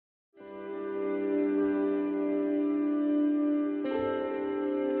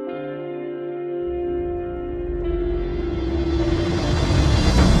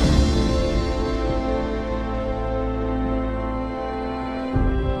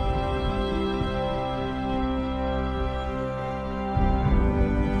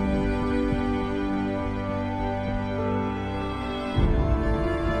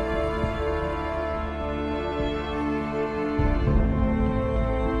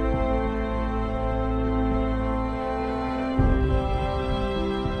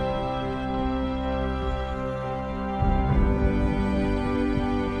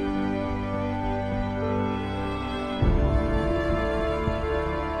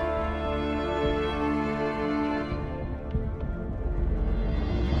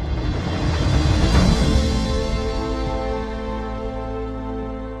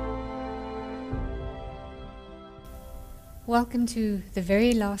Welcome to the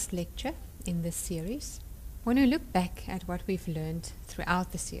very last lecture in this series. When we look back at what we've learned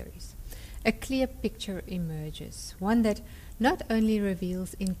throughout the series, a clear picture emerges, one that not only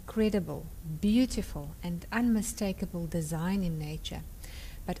reveals incredible, beautiful and unmistakable design in nature,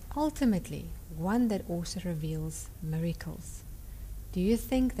 but ultimately one that also reveals miracles. Do you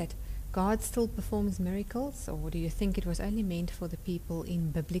think that God still performs miracles, or do you think it was only meant for the people in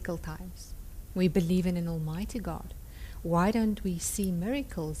biblical times? We believe in an almighty God. Why don't we see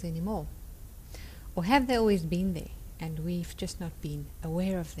miracles anymore? Or have they always been there and we've just not been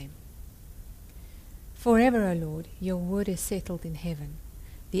aware of them? Forever, O Lord, your word is settled in heaven.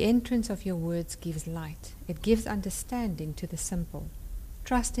 The entrance of your words gives light. It gives understanding to the simple.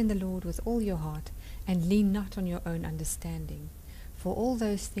 Trust in the Lord with all your heart and lean not on your own understanding. For all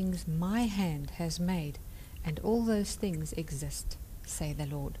those things my hand has made, and all those things exist, say the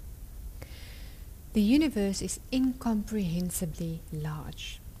Lord. The universe is incomprehensibly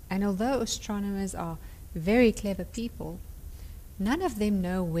large, and although astronomers are very clever people, none of them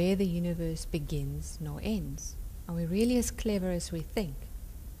know where the universe begins nor ends. Are we really as clever as we think?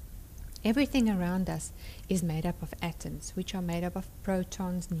 Everything around us is made up of atoms, which are made up of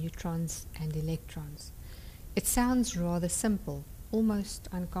protons, neutrons, and electrons. It sounds rather simple, almost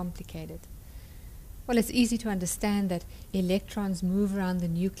uncomplicated. Well, it's easy to understand that electrons move around the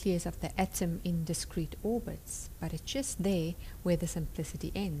nucleus of the atom in discrete orbits, but it's just there where the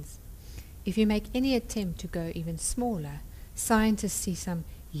simplicity ends. If you make any attempt to go even smaller, scientists see some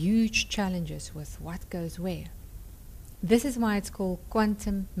huge challenges with what goes where. This is why it's called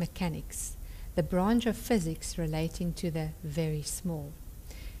quantum mechanics, the branch of physics relating to the very small.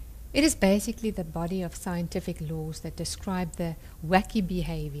 It is basically the body of scientific laws that describe the wacky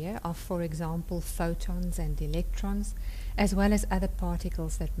behavior of, for example, photons and electrons, as well as other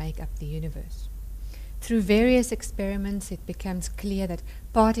particles that make up the universe. Through various experiments, it becomes clear that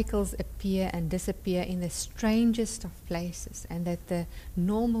particles appear and disappear in the strangest of places, and that the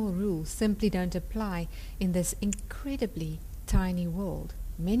normal rules simply don't apply in this incredibly tiny world,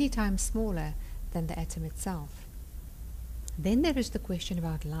 many times smaller than the atom itself. Then there is the question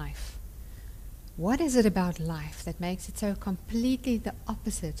about life. What is it about life that makes it so completely the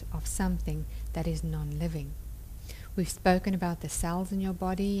opposite of something that is non-living? We've spoken about the cells in your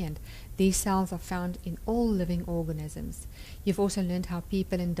body, and these cells are found in all living organisms. You've also learned how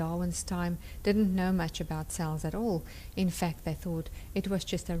people in Darwin's time didn't know much about cells at all. In fact, they thought it was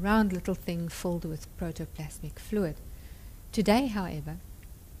just a round little thing filled with protoplasmic fluid. Today, however,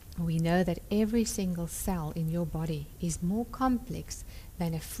 we know that every single cell in your body is more complex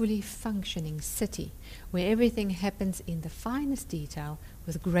than a fully functioning city, where everything happens in the finest detail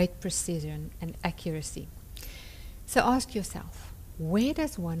with great precision and accuracy. So ask yourself, where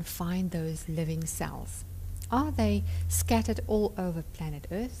does one find those living cells? Are they scattered all over planet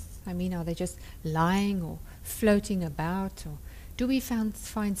Earth? I mean, are they just lying or floating about? Or do we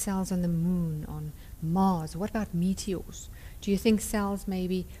find cells on the moon, on Mars? What about meteors? Do you think cells may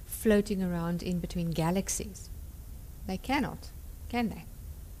be floating around in between galaxies? They cannot, can they?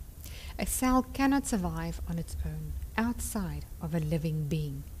 A cell cannot survive on its own, outside of a living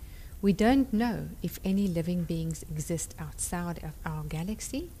being. We don't know if any living beings exist outside of our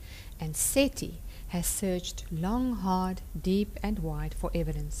galaxy, and SETI has searched long, hard, deep and wide for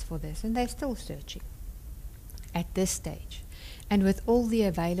evidence for this, and they're still searching. At this stage, and with all the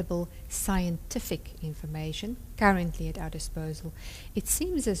available scientific information currently at our disposal, it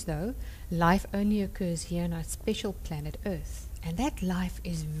seems as though life only occurs here on our special planet Earth, and that life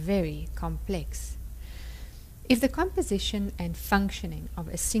is very complex. If the composition and functioning of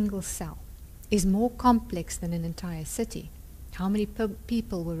a single cell is more complex than an entire city, how many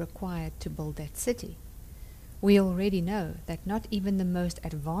people were required to build that city? We already know that not even the most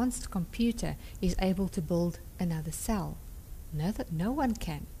advanced computer is able to build another cell. No one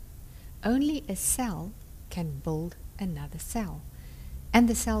can. Only a cell can build another cell, and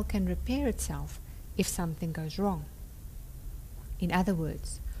the cell can repair itself if something goes wrong. In other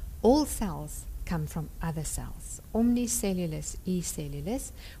words, all cells come from other cells, omnicellulus e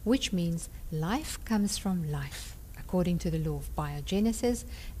cellulus, which means life comes from life, according to the law of biogenesis,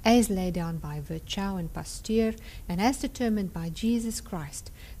 as laid down by Virchow and Pasteur, and as determined by Jesus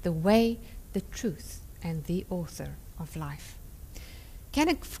Christ, the way, the truth, and the author of life. Can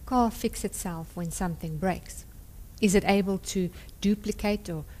a car fix itself when something breaks? Is it able to duplicate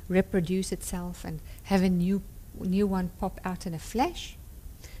or reproduce itself and have a new one pop out in a flash?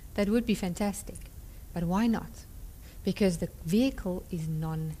 That would be fantastic. But why not? Because the vehicle is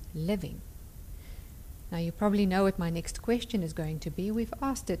non-living. Now you probably know what my next question is going to be. We've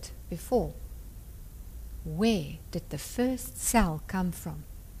asked it before. where did the first cell come from,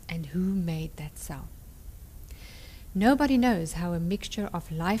 and who made that cell? Nobody knows how a mixture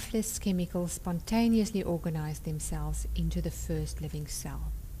of lifeless chemicals spontaneously organized themselves into the first living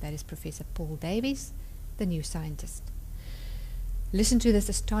cell. That is Professor Paul Davies, the New Scientist. Listen to this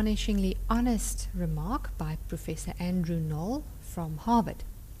astonishingly honest remark by Professor Andrew Knoll from Harvard.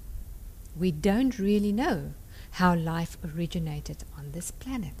 We don't really know how life originated on this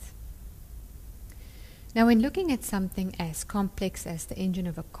planet. Now, when looking at something as complex as the engine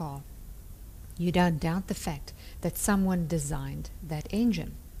of a car, you don't doubt the fact that someone designed that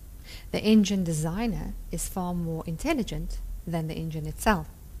engine. The engine designer is far more intelligent than the engine itself.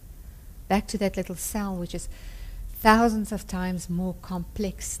 Back to that little cell, which is thousands of times more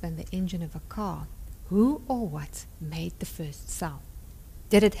complex than the engine of a car. Who or what made the first cell?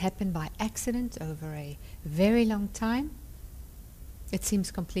 Did it happen by accident over a very long time? It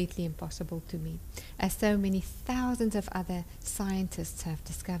seems completely impossible to me, as so many thousands of other scientists have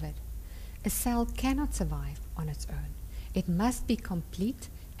discovered. A cell cannot survive on its own. It must be complete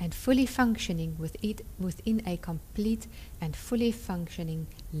and fully functioning within a complete and fully functioning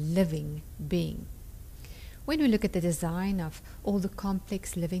living being. When we look at the design of all the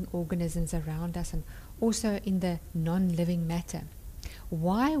complex living organisms around us and also in the non-living matter,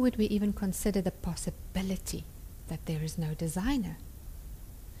 why would we even consider the possibility that there is no designer?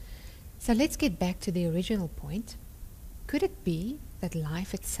 So let's get back to the original point. Could it be that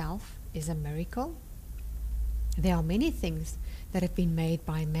life itself is a miracle? There are many things that have been made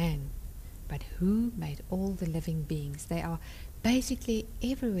by man, but who made all the living beings? They are basically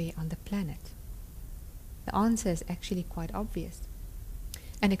everywhere on the planet. The answer is actually quite obvious.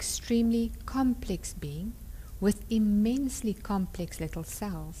 An extremely complex being with immensely complex little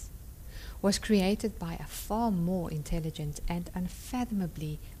cells was created by a far more intelligent and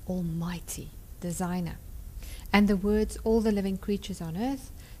unfathomably almighty designer. And the words all the living creatures on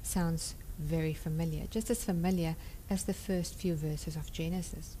earth sounds very familiar, just as familiar as the first few verses of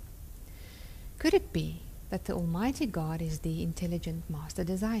Genesis. Could it be that the Almighty God is the intelligent master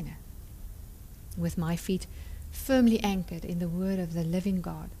designer? With my feet firmly anchored in the word of the living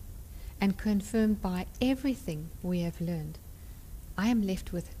God and confirmed by everything we have learned, I am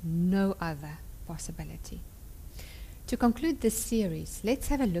left with no other possibility. To conclude this series, let's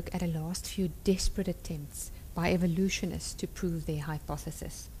have a look at the last few desperate attempts by evolutionists to prove their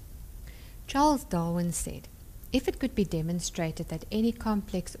hypothesis. Charles Darwin said, if it could be demonstrated that any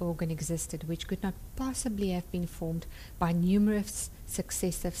complex organ existed which could not possibly have been formed by numerous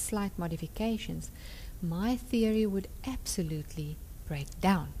successive slight modifications, my theory would absolutely break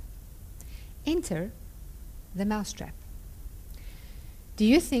down. Enter the mousetrap. Do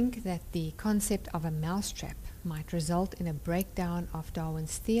you think that the concept of a mousetrap might result in a breakdown of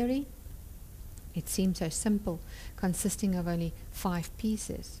Darwin's theory? It seems so simple, consisting of only 5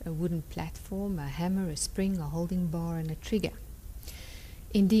 pieces, a wooden platform, a hammer, a spring, a holding bar, and a trigger.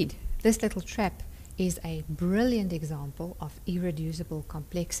 Indeed, this little trap is a brilliant example of irreducible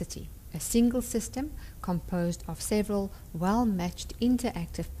complexity, a single system composed of several well-matched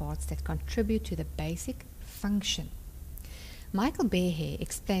interactive parts that contribute to the basic function. Michael Behe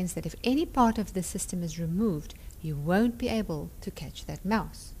explains that if any part of the system is removed, you won't be able to catch that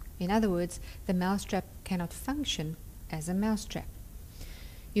mouse. In other words, the mousetrap cannot function as a mousetrap.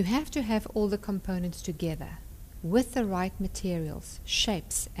 You have to have all the components together with the right materials,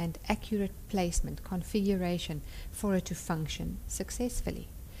 shapes, and accurate placement, configuration for it to function successfully.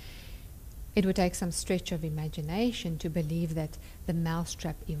 It would take some stretch of imagination to believe that the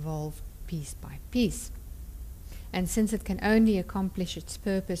mousetrap evolved piece by piece. And since it can only accomplish its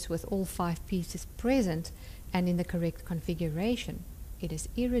purpose with all 5 pieces present and in the correct configuration, it is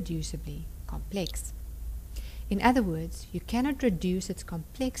irreducibly complex. In other words, you cannot reduce its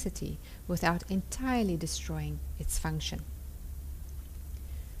complexity without entirely destroying its function.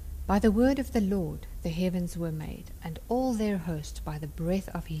 By the word of the Lord the heavens were made, and all their host by the breath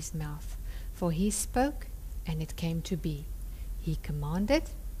of his mouth. For he spoke, and it came to be. He commanded,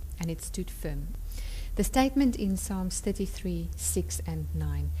 and it stood firm. The statement in Psalms 33, 6 and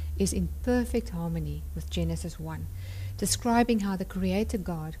 9 is in perfect harmony with Genesis 1, describing how the Creator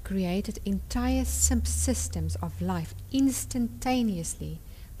God created entire systems of life instantaneously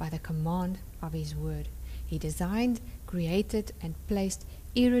by the command of His Word. He designed, created, and placed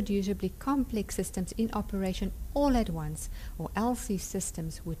irreducibly complex systems in operation all at once, or else these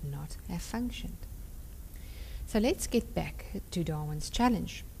systems would not have functioned. So let's get back to Darwin's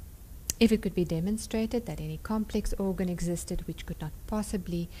challenge. If it could be demonstrated that any complex organ existed which could not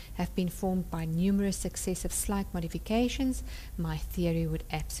possibly have been formed by numerous successive slight modifications, my theory would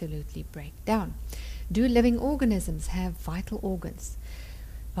absolutely break down. Do living organisms have vital organs,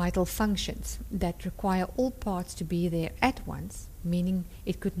 vital functions that require all parts to be there at once, meaning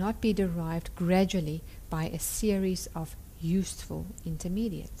it could not be derived gradually by a series of useful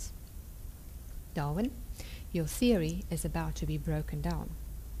intermediates? Darwin, your theory is about to be broken down.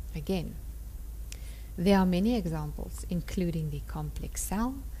 Again, there are many examples, including the complex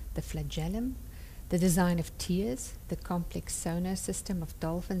cell, the flagellum, the design of tears, the complex sonar system of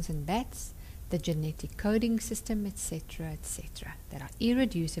dolphins and bats, the genetic coding system, etc., that are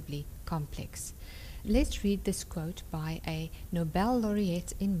irreducibly complex. Let's read this quote by a Nobel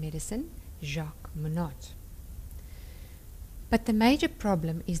laureate in medicine, Jacques Monod. But the major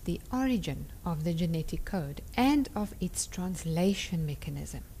problem is the origin of the genetic code and of its translation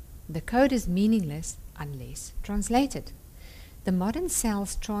mechanism. The code is meaningless unless translated. The modern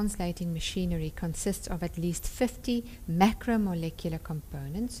cell's translating machinery consists of at least 50 macromolecular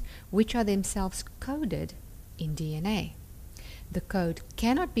components, which are themselves coded in DNA. The code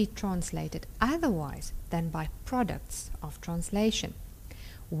cannot be translated otherwise than by products of translation.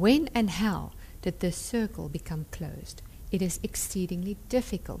 When and how did this circle become closed? It is exceedingly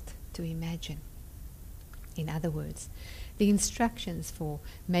difficult to imagine. In other words, the instructions for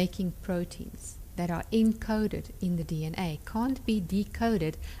making proteins that are encoded in the DNA can't be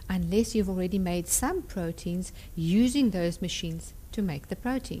decoded unless you've already made some proteins using those machines to make the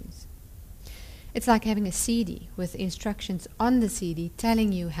proteins. It's like having a CD with instructions on the CD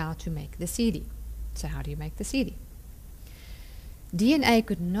telling you how to make the CD. So how do you make the CD? DNA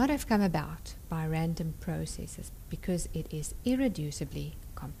could not have come about by random processes because it is irreducibly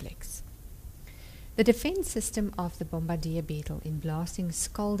complex. The defense system of the bombardier beetle in blasting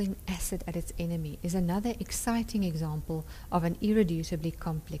scalding acid at its enemy is another exciting example of an irreducibly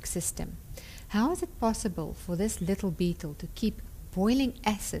complex system. How is it possible for this little beetle to keep boiling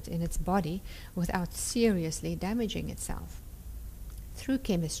acid in its body without seriously damaging itself? Through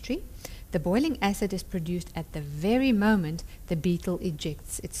chemistry, the boiling acid is produced at the very moment the beetle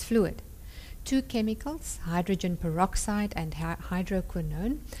ejects its fluid. Two chemicals, hydrogen peroxide and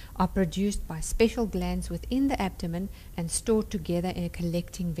hydroquinone, are produced by special glands within the abdomen and stored together in a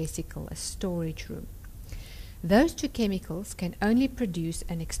collecting vesicle, a storage room. Those two chemicals can only produce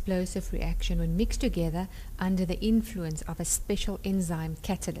an explosive reaction when mixed together under the influence of a special enzyme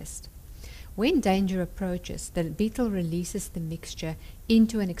catalyst. When danger approaches, the beetle releases the mixture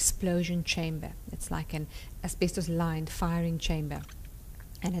into an explosion chamber. It's like an asbestos-lined firing chamber.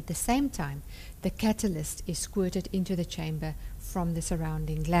 And at the same time, the catalyst is squirted into the chamber from the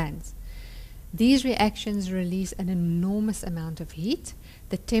surrounding glands. These reactions release an enormous amount of heat,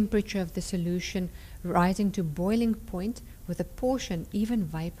 the temperature of the solution rising to boiling point, with a portion even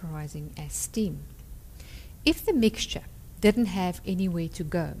vaporizing as steam. If the mixture didn't have anywhere to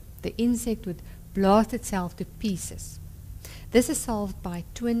go, the insect would blast itself to pieces. This is solved by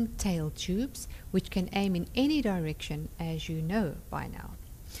twin tail tubes, which can aim in any direction, as you know by now.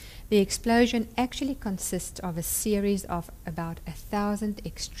 The explosion actually consists of a series of about 1,000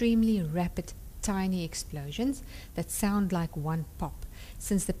 extremely rapid, tiny explosions that sound like one pop,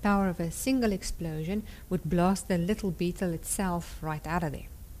 since the power of a single explosion would blast the little beetle itself right out of there.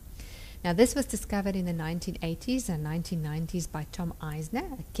 Now, this was discovered in the 1980s and 1990s by Tom Eisner,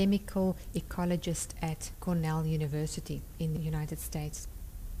 a chemical ecologist at Cornell University in the United States.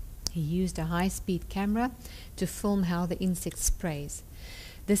 He used a high-speed camera to film how the insect sprays.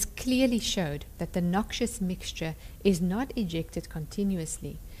 This clearly showed that the noxious mixture is not ejected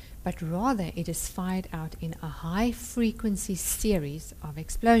continuously, but rather it is fired out in a high-frequency series of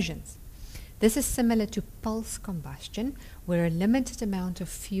explosions. This is similar to pulse combustion, where a limited amount of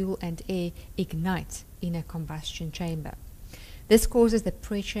fuel and air ignite in a combustion chamber. This causes the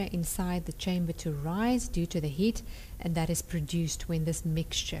pressure inside the chamber to rise due to the heat, and that is produced when this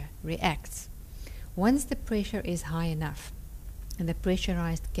mixture reacts. Once the pressure is high enough, and the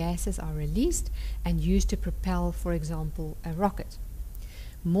pressurized gases are released and used to propel, for example, a rocket.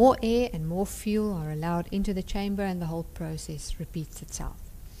 More air and more fuel are allowed into the chamber, and the whole process repeats itself.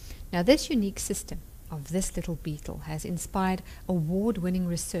 Now, this unique system of this little beetle has inspired award-winning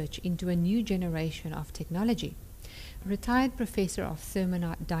research into a new generation of technology. Retired professor of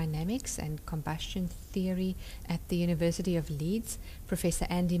thermodynamics and combustion theory at the University of Leeds, Professor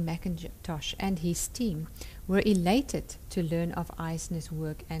Andy McIntosh and his team were elated to learn of Eisner's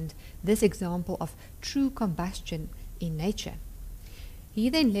work and this example of true combustion in nature. He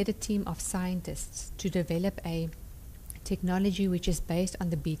then led a team of scientists to develop a technology which is based on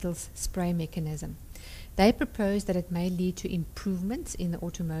the beetle's spray mechanism. They propose that it may lead to improvements in the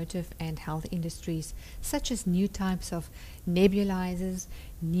automotive and health industries, such as new types of nebulizers,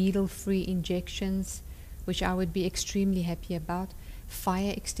 needle-free injections, which I would be extremely happy about,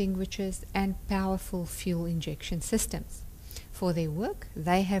 fire extinguishers, and powerful fuel injection systems. For their work,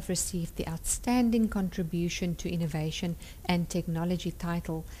 they have received the Outstanding Contribution to Innovation and Technology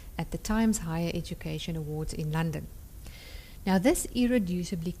title at the Times Higher Education Awards in London. Now, this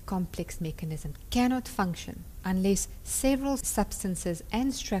irreducibly complex mechanism cannot function unless several substances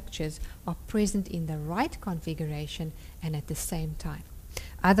and structures are present in the right configuration and at the same time.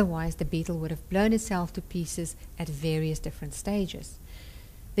 Otherwise, the beetle would have blown itself to pieces at various different stages.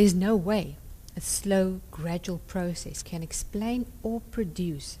 There's no way a slow, gradual process can explain or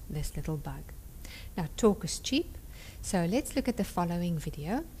produce this little bug. Now, talk is cheap, so let's look at the following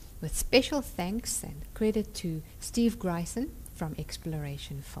video with special thanks and credit to Steve Grayson from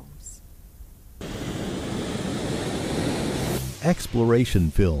Exploration Films. Exploration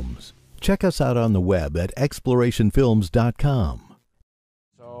Films. Check us out on the web at explorationfilms.com.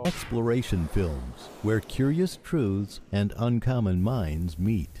 Exploration Films, where curious truths and uncommon minds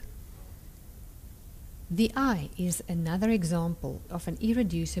meet. The eye is another example of an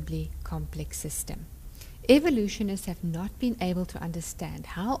irreducibly complex system. Evolutionists have not been able to understand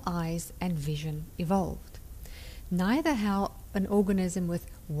how eyes and vision evolved, neither how an organism with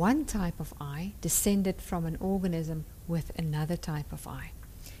one type of eye descended from an organism with another type of eye.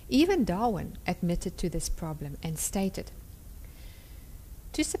 Even Darwin admitted to this problem and stated,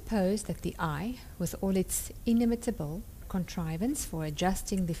 "To suppose that the eye, with all its inimitable contrivance for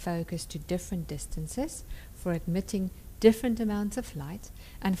adjusting the focus to different distances, for admitting different amounts of light,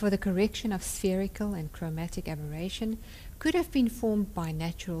 and for the correction of spherical and chromatic aberration, could have been formed by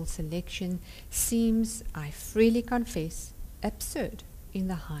natural selection, seems, I freely confess, absurd in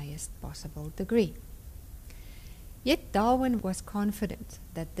the highest possible degree." Yet Darwin was confident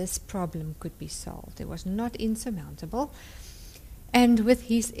that this problem could be solved. It was not insurmountable, and with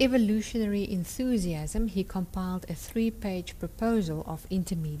his evolutionary enthusiasm, he compiled a 3-page proposal of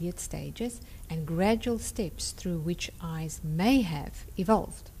intermediate stages and gradual steps through which eyes may have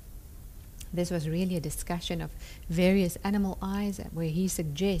evolved. This was really a discussion of various animal eyes, where he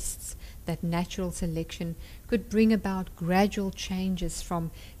suggests that natural selection could bring about gradual changes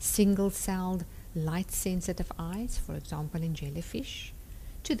from single-celled, light-sensitive eyes, for example in jellyfish,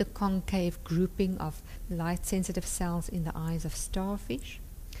 to the concave grouping of light-sensitive cells in the eyes of starfish,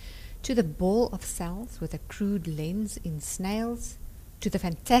 to the ball of cells with a crude lens in snails, to the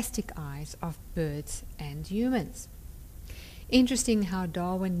fantastic eyes of birds and humans. Interesting how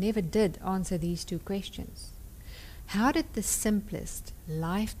Darwin never did answer these two questions. How did the simplest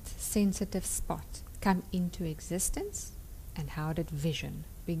light-sensitive spot come into existence, and how did vision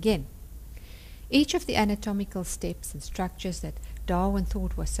begin? Each of the anatomical steps and structures that Darwin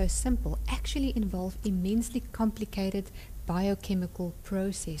thought was so simple actually involve immensely complicated biochemical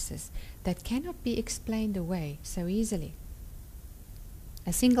processes that cannot be explained away so easily.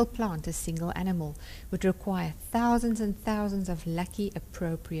 A single plant, a single animal, would require thousands and thousands of lucky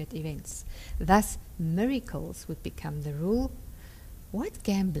appropriate events. Thus, miracles would become the rule. What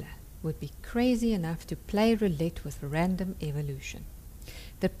gambler would be crazy enough to play roulette with random evolution?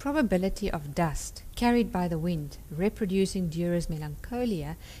 The probability of dust carried by the wind reproducing Durer's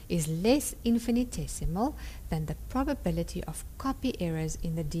melancholia is less infinitesimal than the probability of copy errors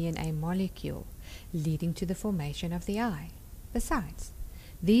in the DNA molecule, leading to the formation of the eye. Besides,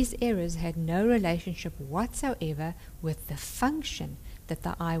 these errors had no relationship whatsoever with the function that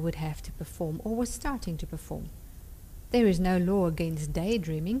the eye would have to perform or was starting to perform. There is no law against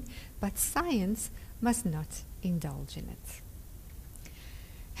daydreaming, but science must not indulge in it.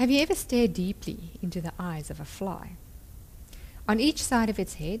 Have you ever stared deeply into the eyes of a fly? On each side of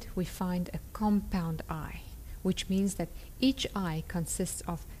its head we find a compound eye, which means that each eye consists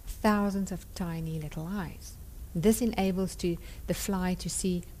of thousands of tiny little eyes. This enables the fly to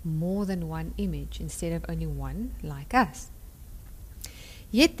see more than one image instead of only one, like us.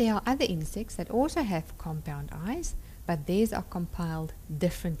 Yet there are other insects that also have compound eyes, but theirs are compiled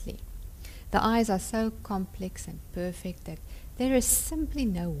differently. The eyes are so complex and perfect that there is simply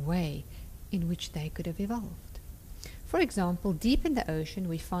no way in which they could have evolved. For example, deep in the ocean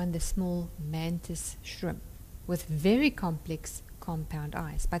we find the small mantis shrimp with very complex compound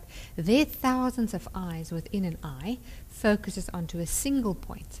eyes, but their thousands of eyes within an eye focuses onto a single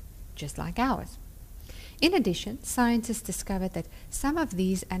point, just like ours. In addition, scientists discovered that some of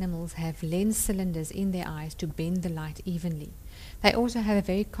these animals have lens cylinders in their eyes to bend the light evenly. They also have a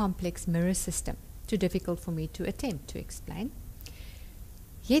very complex mirror system, too difficult for me to attempt to explain.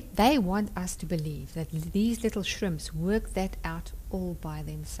 Yet they want us to believe that these little shrimps work that out all by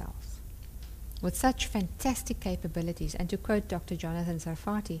themselves. With such fantastic capabilities, and to quote Dr. Jonathan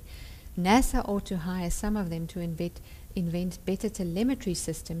Sarfati, NASA ought to hire some of them to invent better telemetry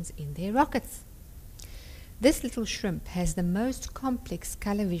systems in their rockets. This little shrimp has the most complex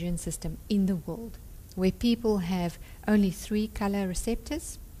color vision system in the world, where people have only 3 color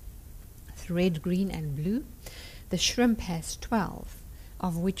receptors, red, green, and blue. The shrimp has 12,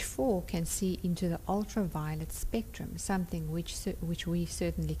 of which 4 can see into the ultraviolet spectrum, something which we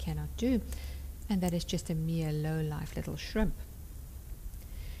certainly cannot do, and that is just a mere low-life little shrimp.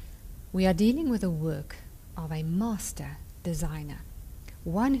 We are dealing with the work of a master designer,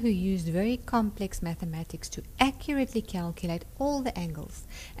 one who used very complex mathematics to accurately calculate all the angles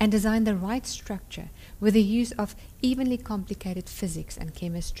and design the right structure with the use of evenly complicated physics and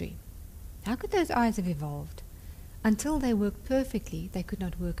chemistry. How could those eyes have evolved? Until they worked perfectly, they could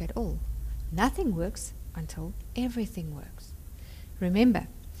not work at all. Nothing works until everything works. Remember,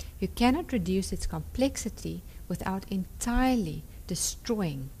 you cannot reduce its complexity without entirely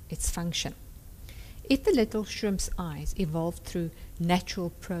destroying its function. If the little shrimp's eyes evolved through natural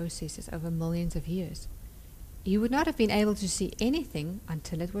processes over millions of years, he would not have been able to see anything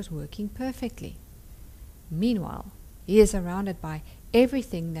until it was working perfectly. Meanwhile, he is surrounded by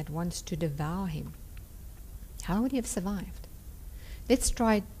everything that wants to devour him. How would he have survived? Let's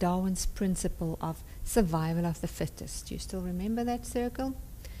try Darwin's principle of survival of the fittest. Do you still remember that circle?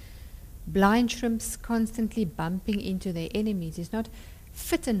 Blind shrimps constantly bumping into their enemies is not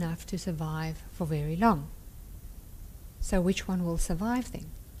fit enough to survive for very long. So which one will survive then?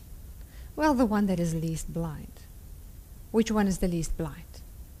 Well, the one that is least blind. Which one is the least blind?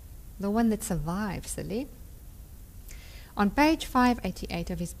 The one that survives, silly. On page 588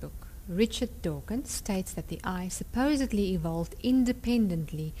 of his book, Richard Dawkins states that the eye supposedly evolved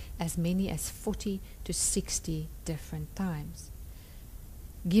independently as many as 40 to 60 different times.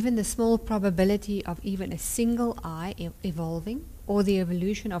 Given the small probability of even a single eye evolving, or the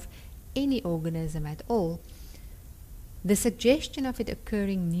evolution of any organism at all, the suggestion of it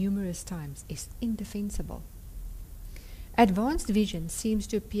occurring numerous times is indefensible. Advanced vision seems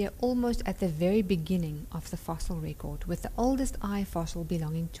to appear almost at the very beginning of the fossil record, with the oldest eye fossil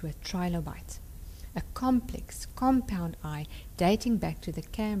belonging to a trilobite, a complex, compound eye dating back to the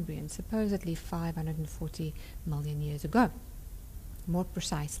Cambrian, supposedly 540 million years ago. More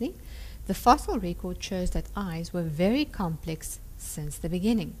precisely, the fossil record shows that eyes were very complex since the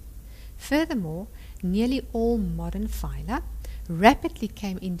beginning. Furthermore, nearly all modern phyla rapidly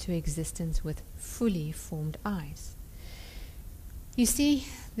came into existence with fully formed eyes. You see,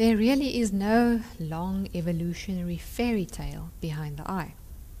 there really is no long evolutionary fairy tale behind the eye.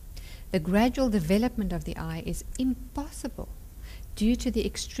 The gradual development of the eye is impossible due to the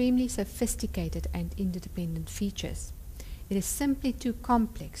extremely sophisticated and interdependent features. It is simply too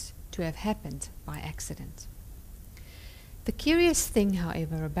complex to have happened by accident. The curious thing,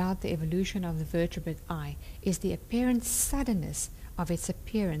 however, about the evolution of the vertebrate eye is the apparent suddenness of its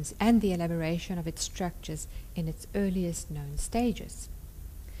appearance and the elaboration of its structures in its earliest known stages.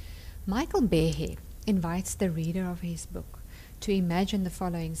 Michael Behe invites the reader of his book to imagine the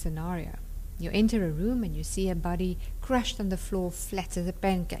following scenario. You enter a room and you see a body crushed on the floor flat as a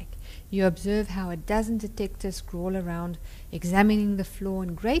pancake. You observe how a dozen detectives crawl around, examining the floor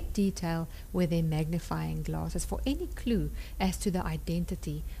in great detail with their magnifying glasses for any clue as to the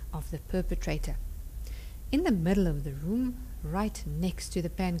identity of the perpetrator. In the middle of the room, right next to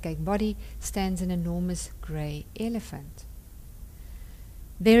the pancake body, stands an enormous grey elephant.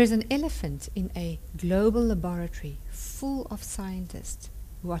 There is an elephant in a global laboratory full of scientists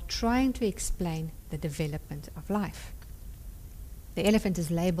who are trying to explain the development of life. The elephant is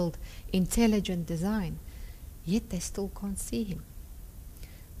labeled intelligent design, yet they still can't see him.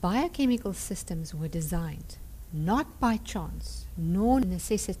 Biochemical systems were designed not by chance, nor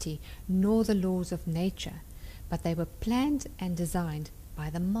necessity, nor the laws of nature, but they were planned and designed by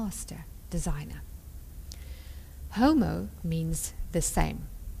the master designer. Homo means the same,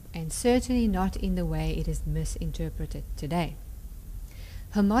 and certainly not in the way it is misinterpreted today.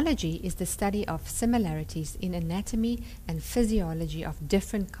 Homology is the study of similarities in anatomy and physiology of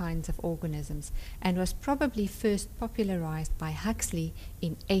different kinds of organisms, and was probably first popularized by Huxley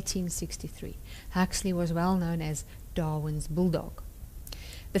in 1863. Huxley was well known as Darwin's bulldog.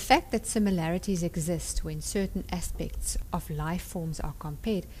 The fact that similarities exist when certain aspects of life forms are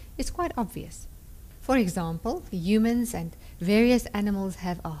compared is quite obvious. For example, humans and various animals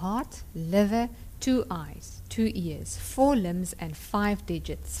have a heart, liver, 2 eyes, 2 ears, 4 limbs, and 5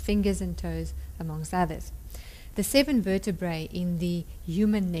 digits, fingers and toes, amongst others. The 7 vertebrae in the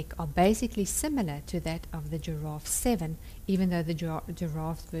human neck are basically similar to that of the giraffe's 7, even though the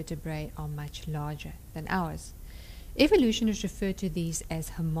giraffe's vertebrae are much larger than ours. Evolutionists refer to these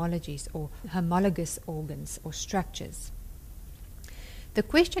as homologies or homologous organs or structures. The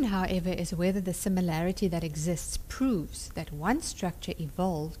question, however, is whether the similarity that exists proves that one structure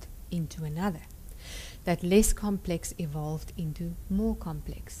evolved into another, that less complex evolved into more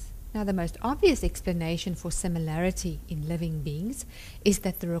complex. Now, the most obvious explanation for similarity in living beings is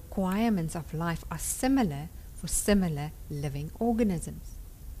that the requirements of life are similar for similar living organisms.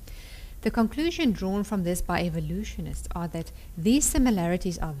 The conclusion drawn from this by evolutionists are that these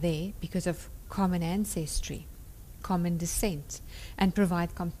similarities are there because of common ancestry, common descent, and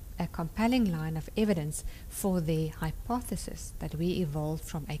provide a compelling line of evidence for their hypothesis that we evolved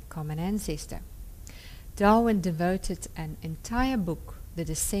from a common ancestor. Darwin devoted an entire book, The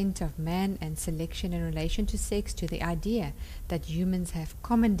Descent of Man and Selection in Relation to Sex, to the idea that humans have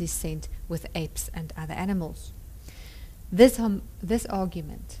common descent with apes and other animals. This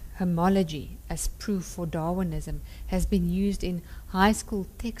argument, homology, as proof for Darwinism, has been used in high school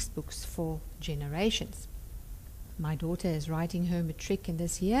textbooks for generations. My daughter is writing her matric in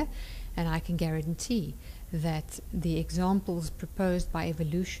this year, and I can guarantee that the examples proposed by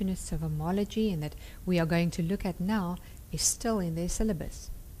evolutionists of homology and that we are going to look at now is still in their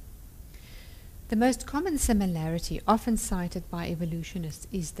syllabus. The most common similarity often cited by evolutionists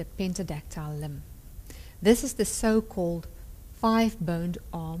is the pentadactyl limb. This is the so-called 5-boned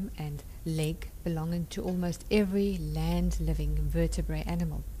arm and leg belonging to almost every land-living vertebrate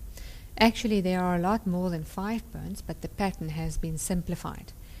animal. Actually, there are a lot more than 5 bones, but the pattern has been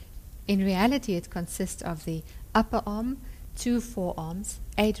simplified. In reality, it consists of the upper arm, 2 forearms,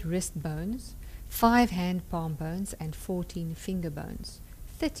 8 wrist bones, 5 hand palm bones, and 14 finger bones.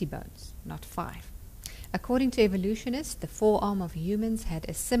 30 bones, not 5. According to evolutionists, the forearm of humans had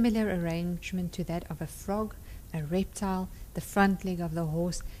a similar arrangement to that of a frog, a reptile, the front leg of the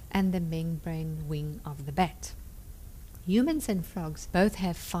horse, and the membrane wing of the bat. Humans and frogs both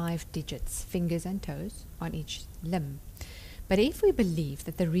have 5 digits, fingers and toes, on each limb. But if we believe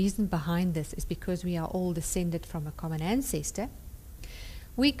that the reason behind this is because we are all descended from a common ancestor,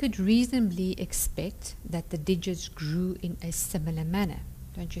 we could reasonably expect that the digits grew in a similar manner,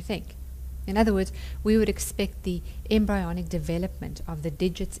 don't you think? In other words, we would expect the embryonic development of the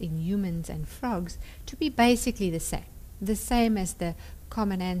digits in humans and frogs to be basically the same as the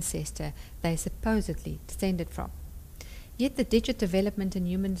common ancestor they supposedly descended from. Yet the digit development in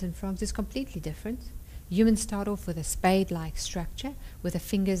humans and frogs is completely different. Humans start off with a spade-like structure, with the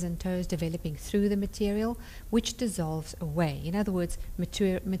fingers and toes developing through the material, which dissolves away. In other words,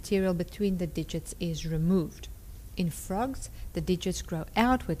 material between the digits is removed. In frogs, the digits grow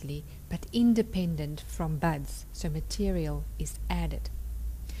outwardly, but independent from buds, so material is added.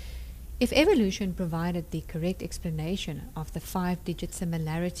 If evolution provided the correct explanation of the 5-digit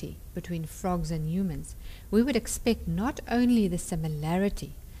similarity between frogs and humans, we would expect not only the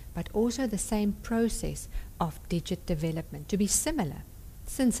similarity, but also the same process of digit development to be similar,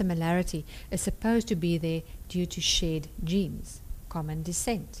 since similarity is supposed to be there due to shared genes, common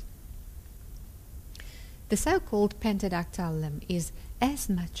descent. The so-called pentadactyl limb is as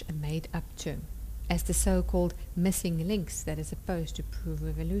much a made-up term as the so-called missing links that is supposed to prove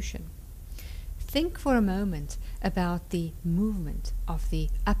evolution. Think for a moment about the movement of the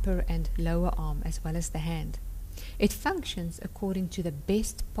upper and lower arm as well as the hand. It functions according to the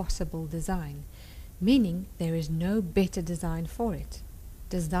best possible design, meaning there is no better design for it.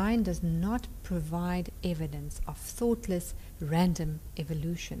 Design does not provide evidence of thoughtless, random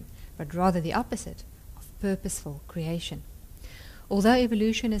evolution, but rather the opposite, of purposeful creation. Although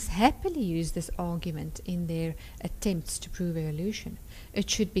evolutionists happily use this argument in their attempts to prove evolution, it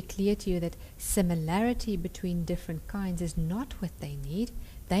should be clear to you that similarity between different kinds is not what they need.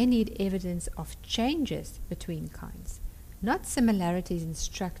 They need evidence of changes between kinds, not similarities in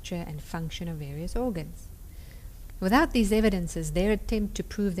structure and function of various organs. Without these evidences, their attempt to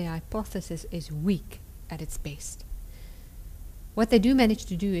prove their hypothesis is weak at its best. What they do manage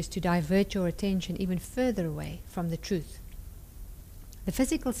to do is to divert your attention even further away from the truth. The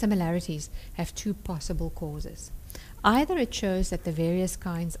physical similarities have 2 possible causes. Either it shows that the various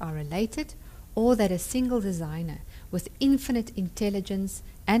kinds are related, or that a single designer with infinite intelligence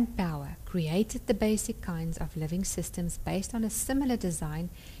and power created the basic kinds of living systems based on a similar design,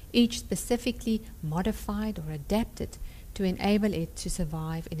 each specifically modified or adapted to enable it to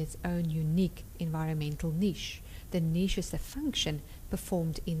survive in its own unique environmental niche. The niche is the function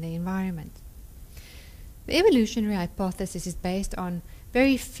performed in the environment. The evolutionary hypothesis is based on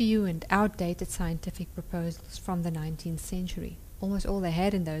very few and outdated scientific proposals from the 19th century. Almost all they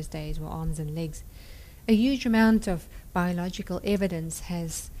had in those days were arms and legs. A huge amount of biological evidence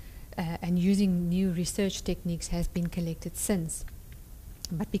and using new research techniques has been collected since.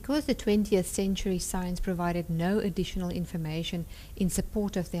 But because the 20th century science provided no additional information in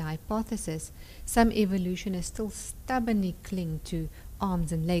support of their hypothesis, some evolutionists still stubbornly cling to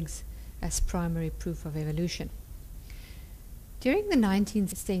arms and legs as primary proof of evolution. During the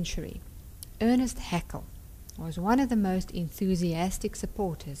 19th century, Ernest Haeckel was one of the most enthusiastic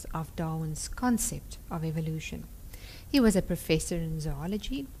supporters of Darwin's concept of evolution. He was a professor in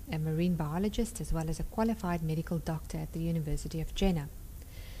zoology, a marine biologist, as well as a qualified medical doctor at the University of Jena.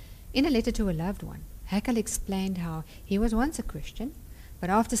 In a letter to a loved one, Haeckel explained how he was once a Christian, but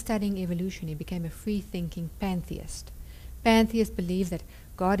after studying evolution he became a free-thinking pantheist. Pantheists believe that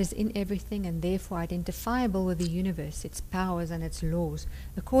God is in everything and therefore identifiable with the universe, its powers and its laws.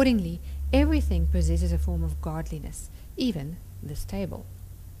 Accordingly, everything possesses a form of godliness, even this table.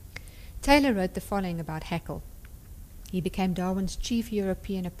 Taylor wrote the following about Haeckel. He became Darwin's chief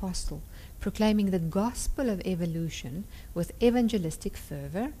European apostle, proclaiming the gospel of evolution with evangelistic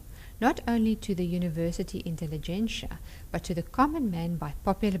fervor, not only to the university intelligentsia, but to the common man by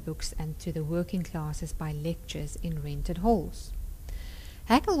popular books and to the working classes by lectures in rented halls.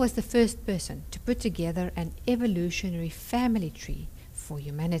 Haeckel was the first person to put together an evolutionary family tree for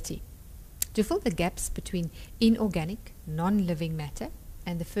humanity. To fill the gaps between inorganic, non-living matter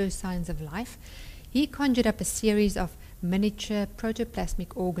and the first signs of life, he conjured up a series of miniature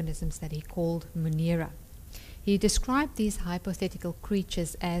protoplasmic organisms that he called Munera. He described these hypothetical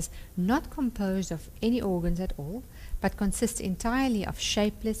creatures as not composed of any organs at all, but consist entirely of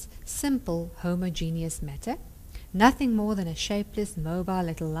shapeless, simple, homogeneous matter, nothing more than a shapeless, mobile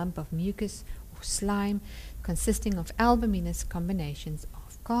little lump of mucus or slime consisting of albuminous combinations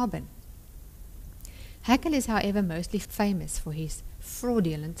of carbon. Haeckel is, however, mostly famous for his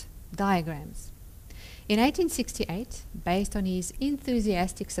fraudulent diagrams. In 1868, based on his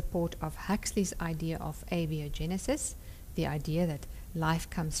enthusiastic support of Huxley's idea of abiogenesis, the idea that life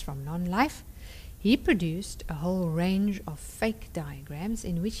comes from non-life, he produced a whole range of fake diagrams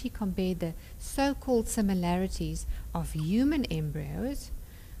in which he compared the so-called similarities of human embryos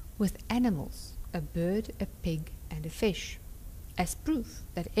with animals, a bird, a pig, and a fish, as proof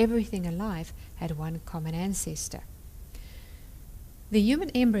that everything alive had one common ancestor. The human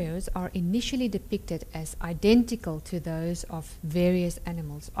embryos are initially depicted as identical to those of various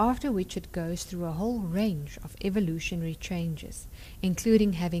animals, after which it goes through a whole range of evolutionary changes,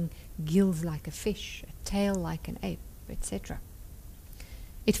 including having gills like a fish, a tail like an ape, etc.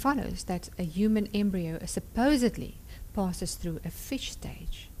 It follows that a human embryo supposedly passes through a fish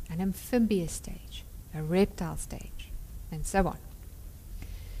stage, an amphibious stage, a reptile stage, and so on.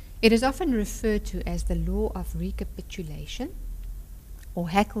 It is often referred to as the law of recapitulation, or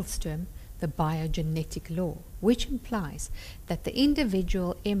Haeckel's term, the biogenetic law, which implies that the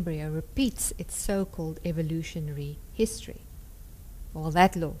individual embryo repeats its so-called evolutionary history. Well,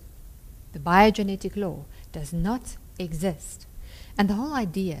 that law, the biogenetic law, does not exist, and the whole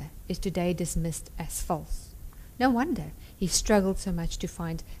idea is today dismissed as false. No wonder he struggled so much to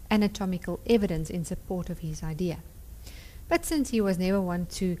find anatomical evidence in support of his idea. But since he was never one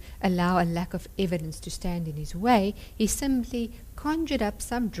to allow a lack of evidence to stand in his way, he simply conjured up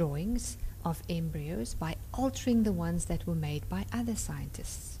some drawings of embryos by altering the ones that were made by other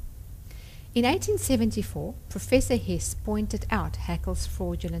scientists. In 1874, Professor Hess pointed out Haeckel's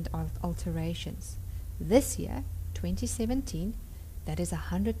fraudulent alterations. This year, 2017, that is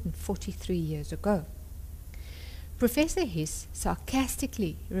 143 years ago. Professor Hess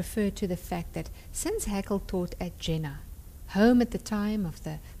sarcastically referred to the fact that since Haeckel taught at Jena, home at the time of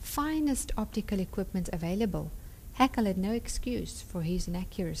the finest optical equipment available, Haeckel had no excuse for his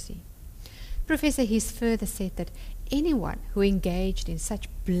inaccuracy. Professor Hess further said that anyone who engaged in such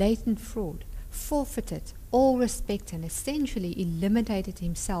blatant fraud forfeited all respect and essentially eliminated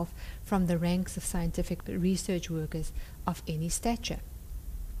himself from the ranks of scientific research workers of any stature.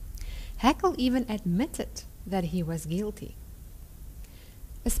 Haeckel even admitted that he was guilty.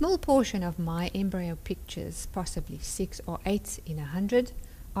 A small portion of my embryo pictures, possibly 6 or 8 in 100,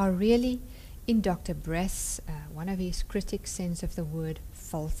 are really, in Dr. Brass, one of his critics' sense of the word,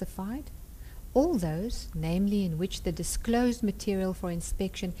 falsified. All those, namely in which the disclosed material for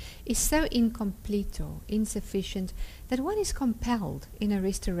inspection is so incomplete or insufficient that one is compelled, in a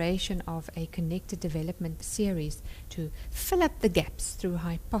restoration of a connected development series, to fill up the gaps through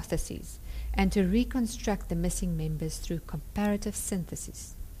hypotheses and to reconstruct the missing members through comparative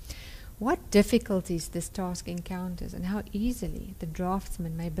synthesis. What difficulties this task encounters and how easily the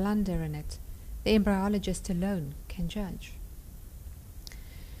draftsman may blunder in it, the embryologist alone can judge.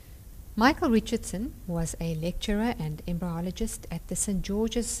 Michael Richardson was a lecturer and embryologist at the St.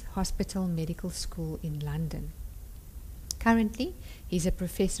 George's Hospital Medical School in London. Currently, he's a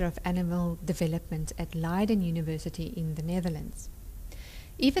professor of animal development at Leiden University in the Netherlands.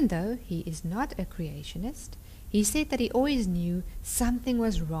 Even though he is not a creationist, he said that he always knew something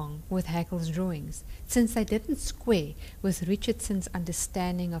was wrong with Haeckel's drawings, since they didn't square with Richardson's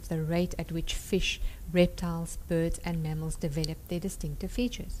understanding of the rate at which fish, reptiles, birds and mammals develop their distinctive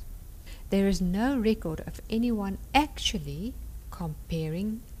features. There is no record of anyone actually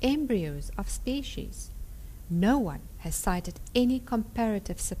comparing embryos of species. No one has cited any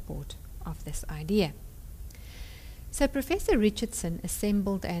comparative support of this idea. So Professor Richardson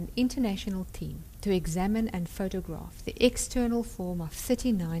assembled an international team to examine and photograph the external form of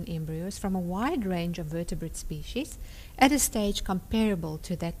 39 embryos from a wide range of vertebrate species at a stage comparable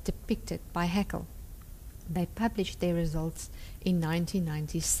to that depicted by Haeckel. They published their results in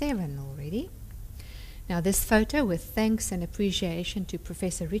 1997 already. Now this photo, with thanks and appreciation to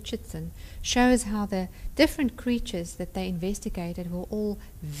Professor Richardson, shows how the different creatures that they investigated were all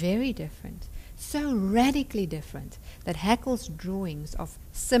very different, so radically different that Haeckel's drawings of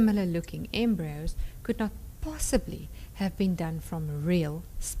similar looking embryos could not possibly have been done from real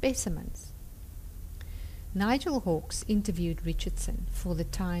specimens. Nigel Hawkes interviewed Richardson for the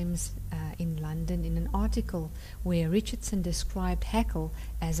Times in London in an article where Richardson described Haeckel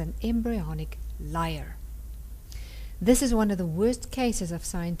as an embryonic liar. This is one of the worst cases of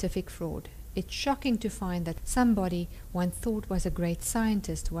scientific fraud. It's shocking to find that somebody one thought was a great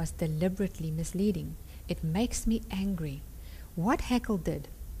scientist was deliberately misleading. It makes me angry. What Haeckel did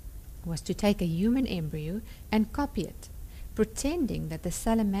was to take a human embryo and copy it, pretending that the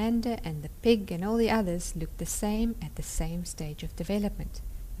salamander and the pig and all the others look the same at the same stage of development.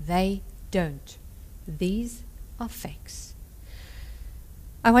 They don't. These are fakes.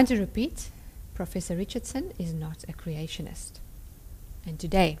 I want to repeat, Professor Richardson is not a creationist. And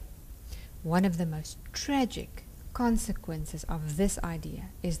today, one of the most tragic consequences of this idea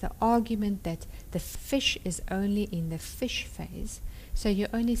is the argument that the fish is only in the fish phase, so you're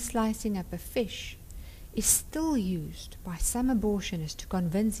only slicing up a fish, is still used by some abortionists to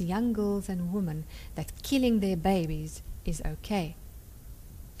convince young girls and women that killing their babies is okay.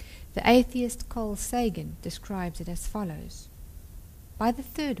 The atheist Carl Sagan describes it as follows. By the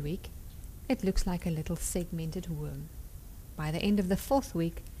 3rd week, it looks like a little segmented worm. By the end of the 4th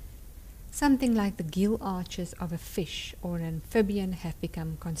week, something like the gill arches of a fish or an amphibian have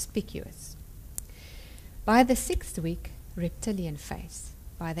become conspicuous. By the 6th week, reptilian face.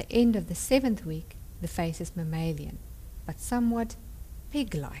 By the end of the 7th week, the face is mammalian, but somewhat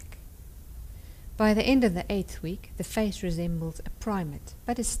pig-like. By the end of the 8th week, the face resembles a primate,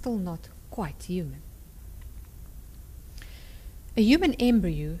 but is still not quite human. A human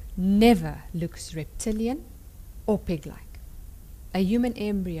embryo never looks reptilian or pig-like. A human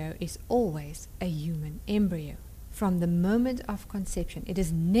embryo is always a human embryo. From the moment of conception, it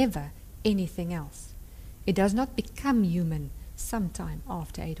is never anything else. It does not become human sometime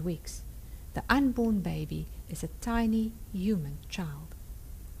after 8 weeks. The unborn baby is a tiny human child.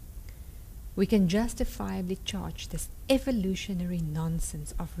 We can justifiably charge this evolutionary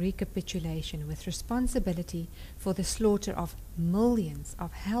nonsense of recapitulation with responsibility for the slaughter of millions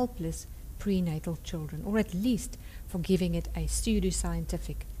of helpless prenatal children, or at least for giving it a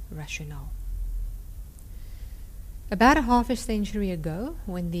pseudoscientific rationale. About a half a century ago,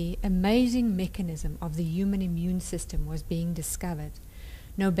 when the amazing mechanism of the human immune system was being discovered,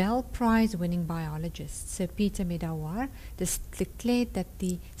 Nobel Prize-winning biologist Sir Peter Medawar declared that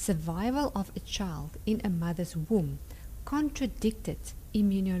the survival of a child in a mother's womb contradicted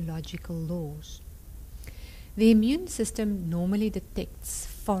immunological laws. The immune system normally detects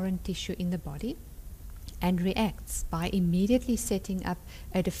foreign tissue in the body and reacts by immediately setting up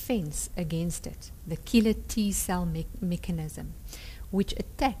a defense against it, the killer T-cell mechanism, which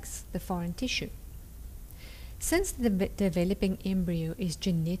attacks the foreign tissue. Since the developing embryo is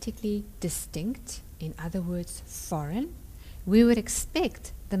genetically distinct, in other words, foreign, we would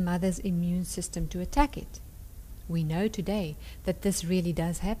expect the mother's immune system to attack it. We know today that this really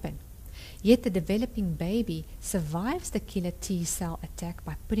does happen. Yet the developing baby survives the killer T-cell attack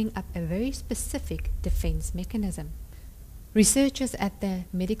by putting up a very specific defense mechanism. Researchers at the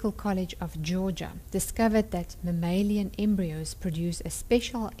Medical College of Georgia discovered that mammalian embryos produce a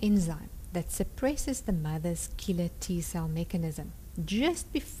special enzyme that suppresses the mother's killer T-cell mechanism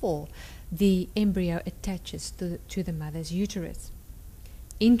just before the embryo attaches to the mother's uterus.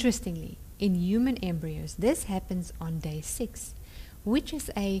 Interestingly, in human embryos, this happens on day 6, which is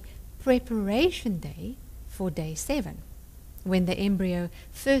a preparation day for day 7, when the embryo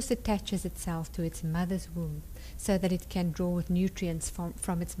first attaches itself to its mother's womb so that it can draw nutrients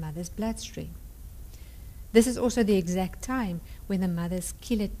from its mother's bloodstream. This is also the exact time when the mother's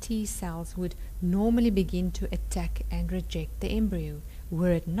killer T cells would normally begin to attack and reject the embryo,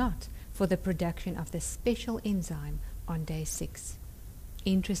 were it not for the production of the special enzyme on day 6.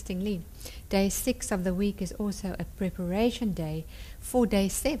 Interestingly, day 6 of the week is also a preparation day for day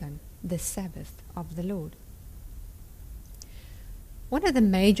 7, the Sabbath of the Lord. One of the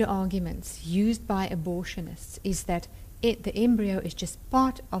major arguments used by abortionists is that the embryo is just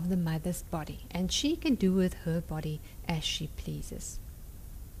part of the mother's body, and she can do with her body as she pleases.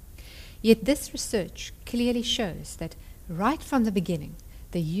 Yet this research clearly shows that right from the beginning,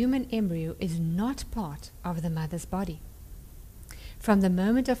 the human embryo is not part of the mother's body. From the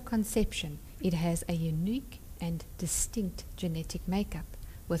moment of conception, it has a unique and distinct genetic makeup,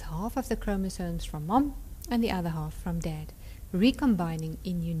 with half of the chromosomes from mom and the other half from dad, recombining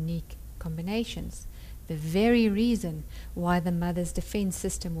in unique combinations. The very reason why the mother's defense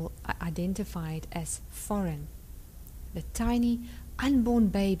system will identify it as foreign. The tiny, unborn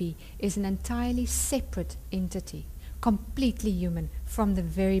baby is an entirely separate entity, completely human from the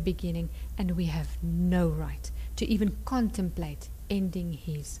very beginning, and we have no right to even contemplate ending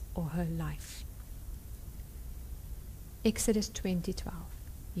his or her life. Exodus 20:12.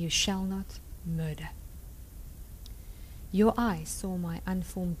 You shall not murder. Your eyes saw my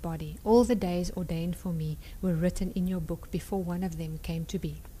unformed body. All the days ordained for me were written in your book before one of them came to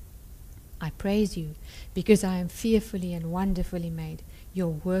be. I praise you because I am fearfully and wonderfully made.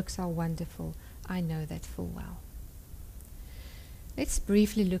 Your works are wonderful. I know that full well. Let's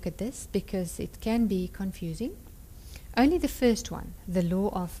briefly look at this because it can be confusing. Only the first one, the law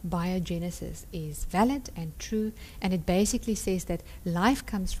of biogenesis, is valid and true, and it basically says that life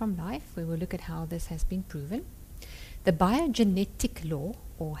comes from life. We will look at how this has been proven. The biogenetic law,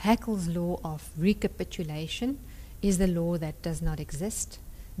 or Haeckel's law of recapitulation, is the law that does not exist.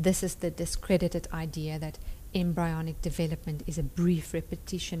 This is the discredited idea that embryonic development is a brief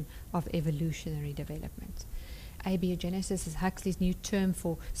repetition of evolutionary development. Abiogenesis is Huxley's new term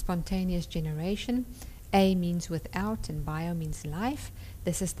for spontaneous generation. A means without and bio means life.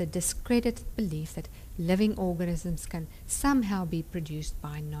 This is the discredited belief that living organisms can somehow be produced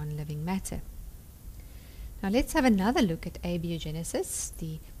by non-living matter. Now let's have another look at abiogenesis,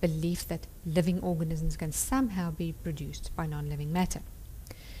 the belief that living organisms can somehow be produced by non-living matter.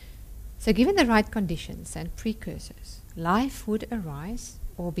 So given the right conditions and precursors, life would arise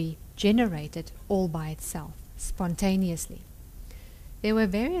or be generated all by itself, spontaneously. There were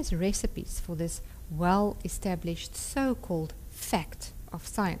various recipes for this well-established so-called fact of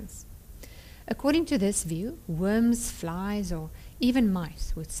science. According to this view, worms, flies, or even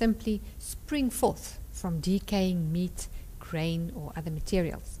mice would simply spring forth from decaying meat, grain, or other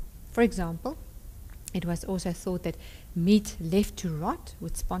materials. For example, it was also thought that meat left to rot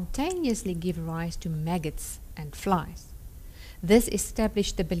would spontaneously give rise to maggots and flies. This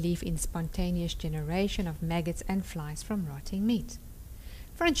established the belief in spontaneous generation of maggots and flies from rotting meat.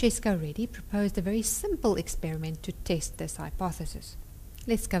 Francesco Redi proposed a very simple experiment to test this hypothesis.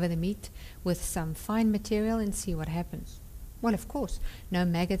 Let's cover the meat with some fine material and see what happens. Well, of course, no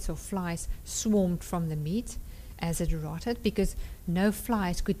maggots or flies swarmed from the meat as it rotted because no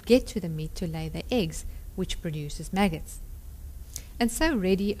flies could get to the meat to lay their eggs, which produces maggots. And so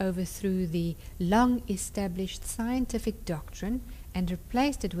Redi overthrew the long-established scientific doctrine and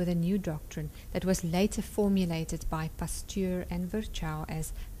replaced it with a new doctrine that was later formulated by Pasteur and Virchow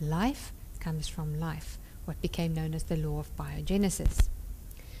as life comes from life, what became known as the law of biogenesis.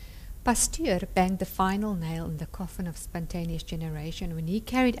 Pasteur banged the final nail in the coffin of spontaneous generation when he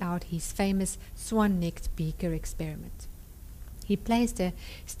carried out his famous swan-necked beaker experiment. He placed a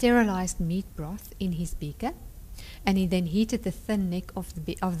sterilized meat broth in his beaker, and he then heated the thin neck of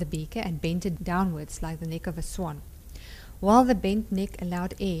the beaker and bent it downwards like the neck of a swan. While the bent neck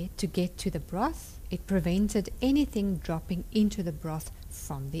allowed air to get to the broth, it prevented anything dropping into the broth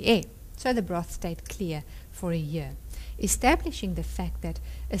from the air. So the broth stayed clear for a year, establishing the fact that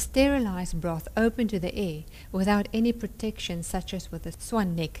a sterilized broth open to the air without any protection, such as with a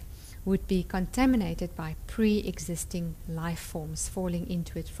swan neck, would be contaminated by pre-existing life forms falling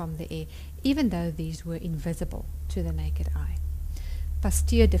into it from the air, even though these were invisible to the naked eye.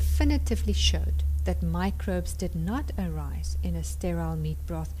 Pasteur definitively showed that microbes did not arise in a sterile meat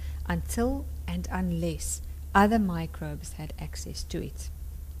broth until and unless other microbes had access to it.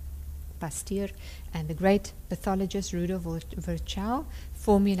 Pasteur and the great pathologist Rudolf Virchow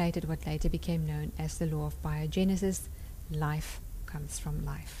formulated what later became known as the law of biogenesis: life comes from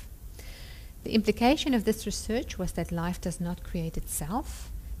life. The implication of this research was that life does not create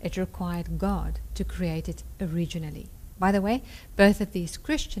itself. It required God to create it originally. By the way, both of these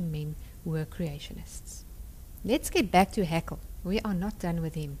Christian men were creationists. Let's get back to Haeckel. We are not done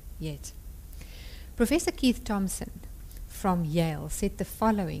with him yet. Professor Keith Thompson from Yale said the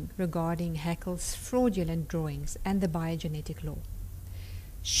following regarding Haeckel's fraudulent drawings and the biogenetic law.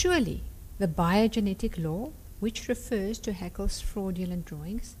 Surely the biogenetic law, which refers to Haeckel's fraudulent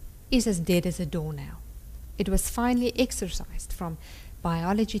drawings, is as dead as a doornail. It was finally exorcised from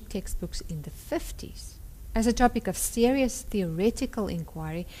biology textbooks in the 50s. As a topic of serious theoretical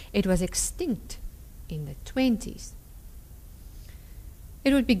inquiry, it was extinct in the 20s.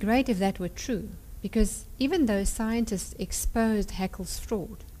 It would be great if that were true, because even though scientists exposed Haeckel's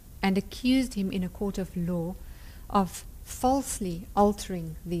fraud and accused him in a court of law of falsely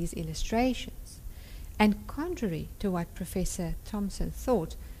altering these illustrations, and contrary to what Professor Thompson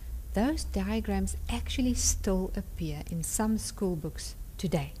thought, those diagrams actually still appear in some school books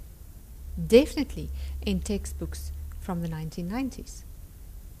today. Definitely in textbooks from the 1990s.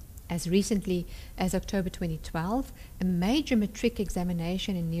 As recently as October 2012, a major matric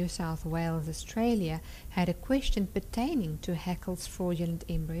examination in New South Wales, Australia, had a question pertaining to Haeckel's fraudulent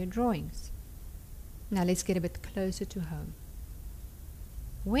embryo drawings. Now let's get a bit closer to home.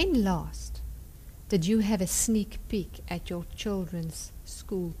 When last did you have a sneak peek at your children's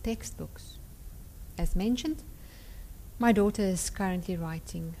school textbooks? As mentioned, my daughter is currently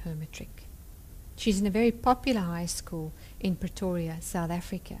writing her matric. She's in a very popular high school in Pretoria, South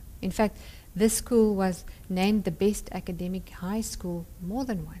Africa. In fact, this school was named the best academic high school more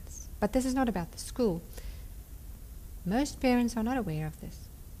than once. But this is not about the school. Most parents are not aware of this.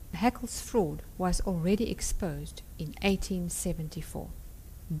 Haeckel's fraud was already exposed in 1874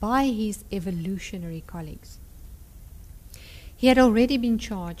 by his evolutionary colleagues. He had already been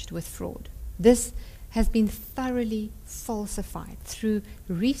charged with fraud. This has been thoroughly falsified through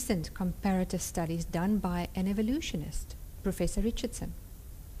recent comparative studies done by an evolutionist, Professor Richardson.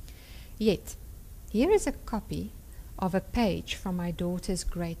 Yet, here is a copy of a page from my daughter's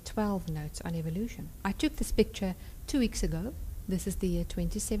grade 12 notes on evolution. I took this picture 2 weeks ago. This is the year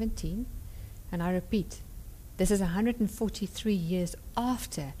 2017. And I repeat, this is 143 years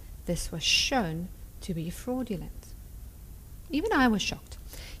after this was shown to be fraudulent. Even I was shocked.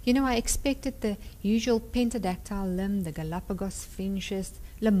 You know, I expected the usual pentadactyl limb, the Galapagos finches,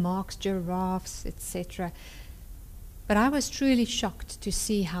 Lamarck's giraffes, etc. But I was truly shocked to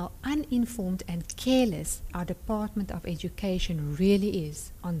see how uninformed and careless our Department of Education really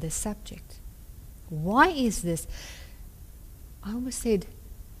is on this subject. Why is this, I almost said,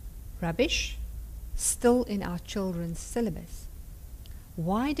 rubbish, still in our children's syllabus?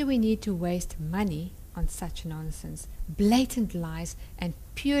 Why do we need to waste money on such nonsense, blatant lies, and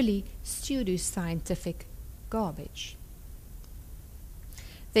purely pseudo-scientific garbage?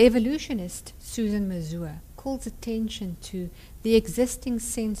 The evolutionist Susan Mazur calls attention to the existing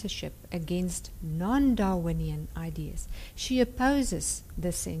censorship against non-Darwinian ideas. She opposes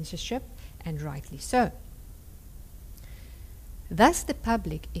this censorship, and rightly so. Thus the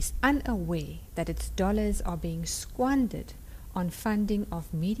public is unaware that its dollars are being squandered on funding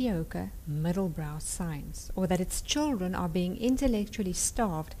of mediocre, middle-brow science, or that its children are being intellectually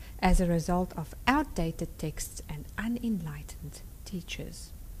starved as a result of outdated texts and unenlightened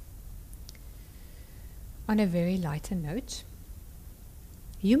teachers. On a very lighter note,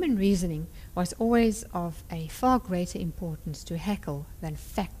 human reasoning was always of a far greater importance to Haeckel than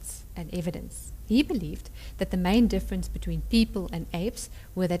facts and evidence. He believed that the main difference between people and apes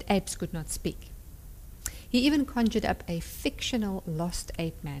were that apes could not speak. He even conjured up a fictional lost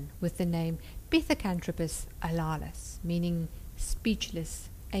ape man with the name Pithecanthropus alalis, meaning speechless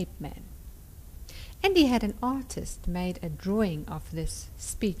ape man. And he had an artist made a drawing of this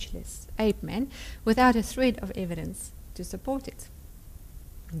speechless ape man without a thread of evidence to support it.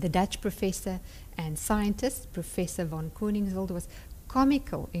 The Dutch professor and scientist, Professor von Koningswald, was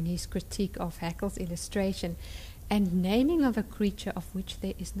comical in his critique of Haeckel's illustration and naming of a creature of which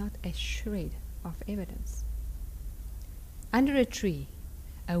there is not a shred of evidence. Under a tree,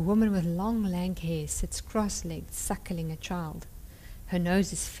 a woman with long lank hair sits cross-legged, suckling a child. Her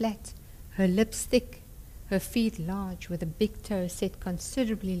nose is flat, her lips thick, her feet large, with a big toe set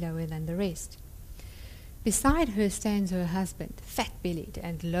considerably lower than the rest. Beside her stands her husband, fat-bellied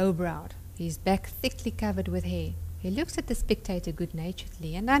and low-browed, his back thickly covered with hair. He looks at the spectator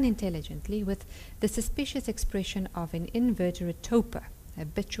good-naturedly and unintelligently with the suspicious expression of an invertebrate toper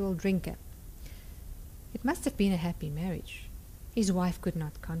habitual drinker. It must have been a happy marriage. His wife could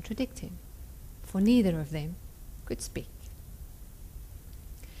not contradict him, for neither of them could speak.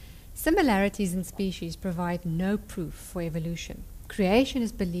 Similarities in species provide no proof for evolution.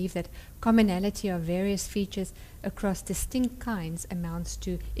 Creationists believe that commonality of various features across distinct kinds amounts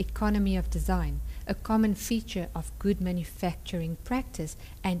to economy of design, a common feature of good manufacturing practice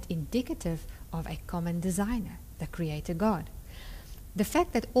and indicative of a common designer, the Creator God. The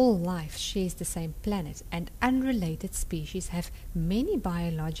fact that all life shares the same planet and unrelated species have many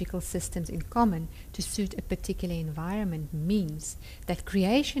biological systems in common to suit a particular environment means that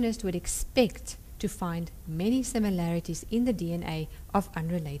creationists would expect to find many similarities in the DNA of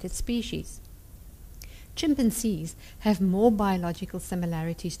unrelated species. Chimpanzees have more biological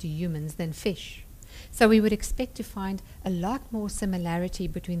similarities to humans than fish, so we would expect to find a lot more similarity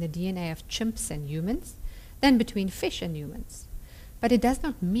between the DNA of chimps and humans than between fish and humans. But it does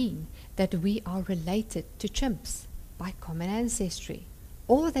not mean that we are related to chimps by common ancestry,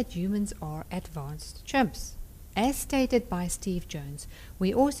 or that humans are advanced chimps. As stated by Steve Jones,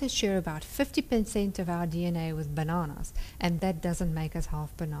 we also share about 50% of our DNA with bananas, and that doesn't make us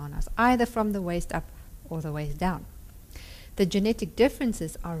half bananas, either from the waist up or the waist down. The genetic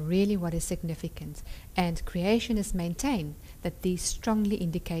differences are really what is significant, and creationists maintain that these strongly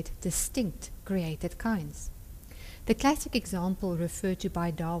indicate distinct created kinds. The classic example referred to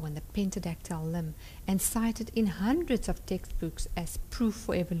by Darwin, the pentadactyl limb, and cited in hundreds of textbooks as proof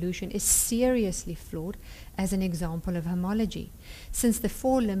for evolution, is seriously flawed as an example of homology, since the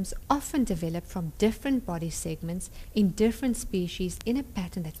forelimbs often develop from different body segments in different species in a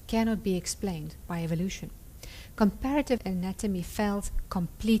pattern that cannot be explained by evolution. Comparative anatomy fails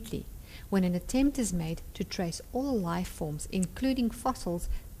completely when an attempt is made to trace all life forms, including fossils,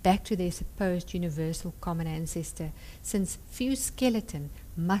 back to their supposed universal common ancestor, since few skeleton,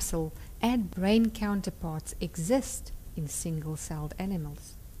 muscle, and brain counterparts exist in single-celled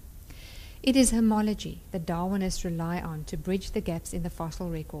animals. It is homology that Darwinists rely on to bridge the gaps in the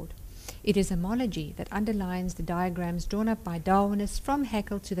fossil record. It is homology that underlines the diagrams drawn up by Darwinists from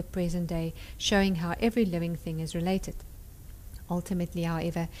Haeckel to the present day, showing how every living thing is related. Ultimately,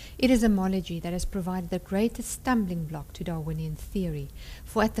 however, it is homology that has provided the greatest stumbling block to Darwinian theory,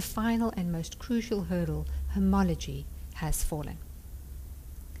 for at the final and most crucial hurdle, homology has fallen.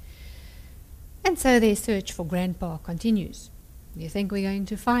 And so their search for Grandpa continues. You think we're going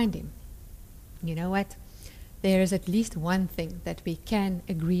to find him? You know what? There is at least one thing that we can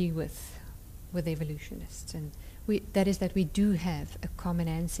agree with evolutionists, and that is that we do have a common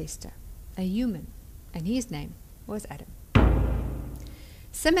ancestor, a human, and his name was Adam.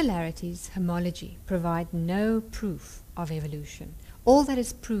 Similarities, homology, provide no proof of evolution. All that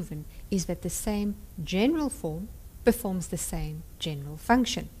is proven is that the same general form performs the same general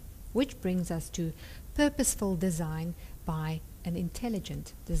function, which brings us to purposeful design by an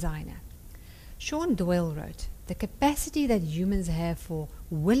intelligent designer. Sean Doyle wrote, "The capacity that humans have for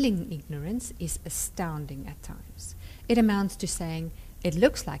willing ignorance is astounding at times. It amounts to saying, it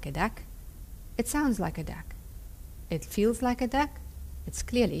looks like a duck, it sounds like a duck, it feels like a duck, it's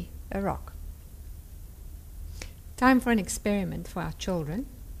clearly a rock." Time for an experiment for our children.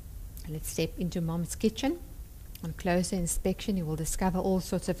 Let's step into Mom's kitchen. On closer inspection, you will discover all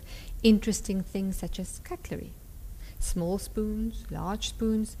sorts of interesting things such as cutlery. Small spoons, large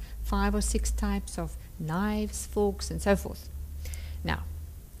spoons, 5 or 6 types of knives, forks, and so forth. Now,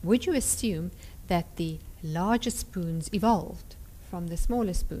 would you assume that the larger spoons evolved from the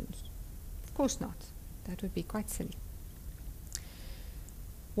smaller spoons? Of course not. That would be quite silly.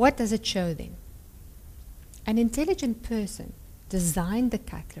 What does it show then? An intelligent person designed the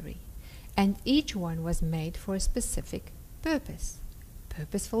cutlery, and each one was made for a specific purpose.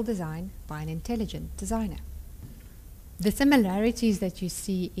 Purposeful design by an intelligent designer. The similarities that you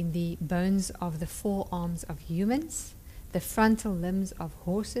see in the bones of the forearms of humans, the frontal limbs of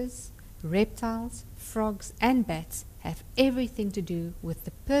horses, reptiles, frogs, and bats have everything to do with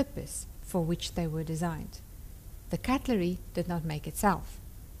the purpose for which they were designed. The cutlery did not make itself,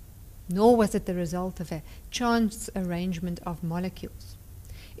 nor was it the result of a chance arrangement of molecules.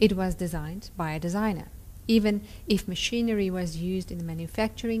 It was designed by a designer. Even if machinery was used in the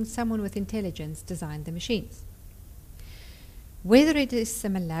manufacturing, someone with intelligence designed the machines. Whether it is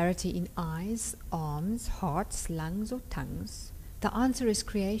similarity in eyes, arms, hearts, lungs, or tongues, the answer is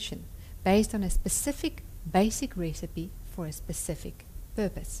creation, based on a specific basic recipe for a specific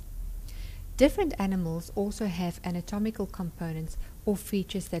purpose. Different animals also have anatomical components or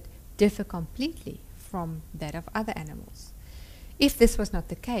features that differ completely from that of other animals. If this was not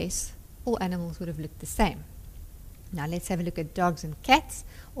the case, all animals would have looked the same. Now let's have a look at dogs and cats.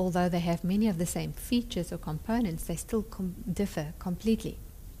 Although they have many of the same features or components, they still differ completely.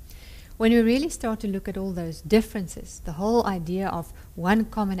 When we really start to look at all those differences, the whole idea of one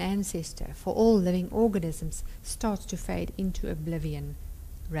common ancestor for all living organisms starts to fade into oblivion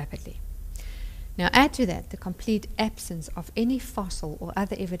rapidly. Now add to that the complete absence of any fossil or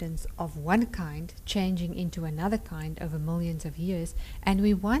other evidence of one kind changing into another kind over millions of years, and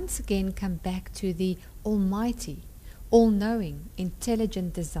we once again come back to the almighty, all-knowing,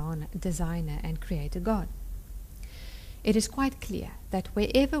 intelligent designer and creator God. It is quite clear that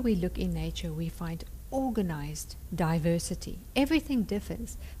wherever we look in nature we find organized diversity. Everything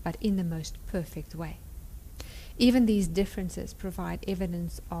differs, but in the most perfect way. Even these differences provide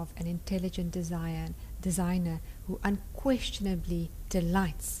evidence of an intelligent designer who unquestionably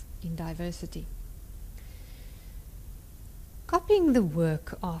delights in diversity. Copying the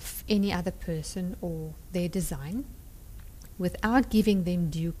work of any other person or their design without giving them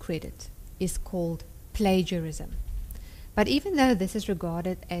due credit is called plagiarism. But even though this is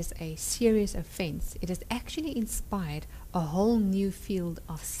regarded as a serious offense, it has actually inspired a whole new field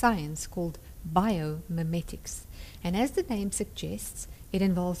of science called biomimetics. And as the name suggests, it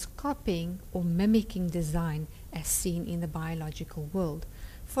involves copying or mimicking design as seen in the biological world.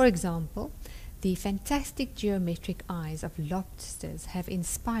 For example, the fantastic geometric eyes of lobsters have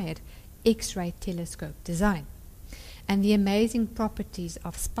inspired X-ray telescope design. And the amazing properties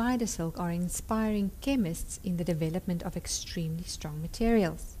of spider silk are inspiring chemists in the development of extremely strong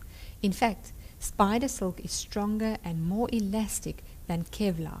materials. In fact, spider silk is stronger and more elastic than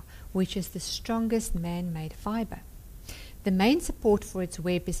Kevlar, which is the strongest man-made fiber. The main support for its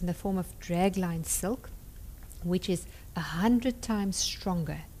web is in the form of dragline silk, which is 100 times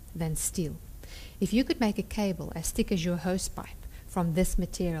stronger than steel. If you could make a cable as thick as your hosepipe from this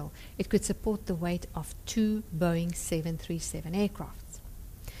material, it could support the weight of 2 Boeing 737 aircrafts.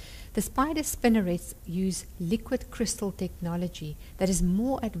 The spider spinnerets use liquid crystal technology that is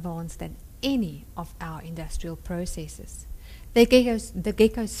more advanced than any of our industrial processes. The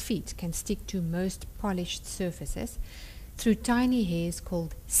gecko's feet can stick to most polished surfaces through tiny hairs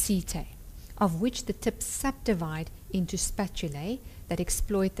called setae, of which the tips subdivide into spatulae that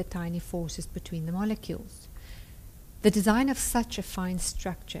exploit the tiny forces between the molecules. The design of such a fine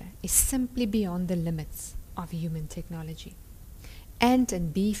structure is simply beyond the limits of human technology. Ant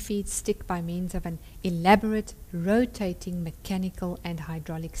and bee feet stick by means of an elaborate rotating mechanical and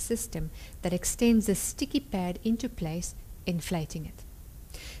hydraulic system that extends the sticky pad into place, inflating it.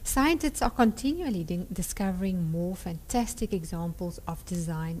 Scientists are continually discovering more fantastic examples of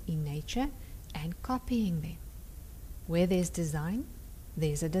design in nature and copying them. Where there's design,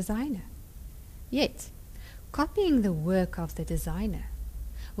 there's a designer. Yet, copying the work of the designer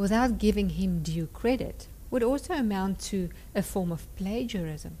without giving him due credit would also amount to a form of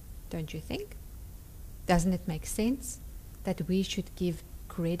plagiarism, don't you think? Doesn't it make sense that we should give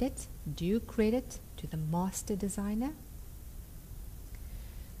credit, due credit, to the master designer?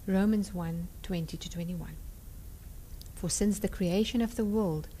 Romans 1:20-21. For since the creation of the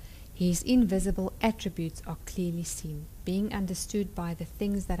world, his invisible attributes are clearly seen, being understood by the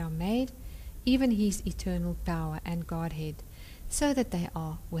things that are made, even his eternal power and Godhead, so that they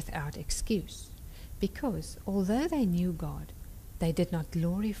are without excuse. Because, although they knew God, they did not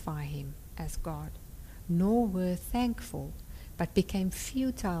glorify him as God, nor were thankful, but became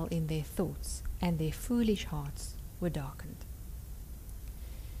futile in their thoughts, and their foolish hearts were darkened.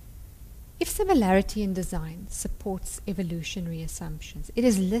 If similarity in design supports evolutionary assumptions, it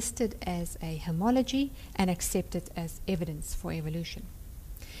is listed as a homology and accepted as evidence for evolution.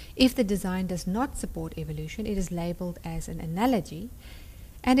 If the design does not support evolution, it is labeled as an analogy,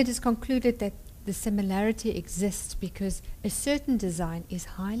 and it is concluded that the similarity exists because a certain design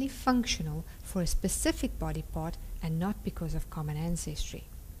is highly functional for a specific body part and not because of common ancestry.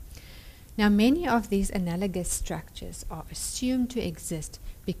 Now, many of these analogous structures are assumed to exist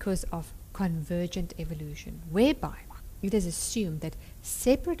because of convergent evolution, whereby it is assumed that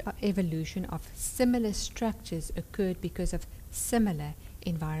separate evolution of similar structures occurred because of similar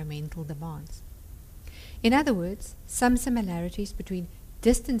environmental demands. In other words, some similarities between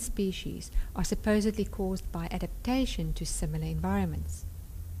distant species are supposedly caused by adaptation to similar environments.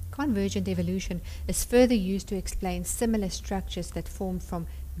 Convergent evolution is further used to explain similar structures that form from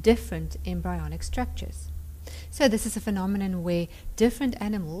different embryonic structures. So this is a phenomenon where different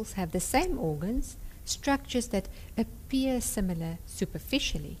animals have the same organs, structures that appear similar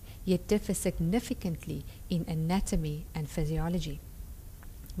superficially, yet differ significantly in anatomy and physiology.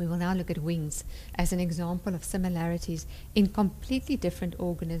 We will now look at wings as an example of similarities in completely different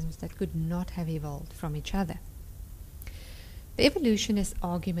organisms that could not have evolved from each other. The evolutionist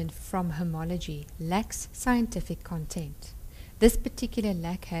argument from homology lacks scientific content. This particular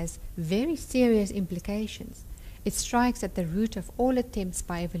lack has very serious implications. It strikes at the root of all attempts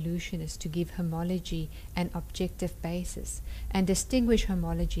by evolutionists to give homology an objective basis and distinguish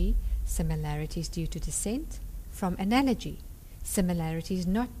homology, similarities due to descent, from analogy, similarities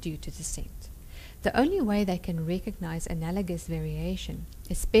not due to descent. The only way they can recognize analogous variation,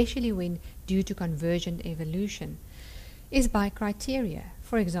 especially when due to convergent evolution, is by criteria,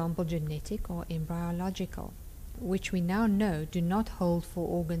 for example genetic or embryological, which we now know do not hold for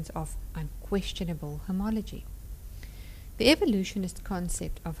organs of unquestionable homology. The evolutionist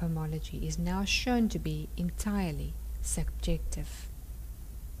concept of homology is now shown to be entirely subjective.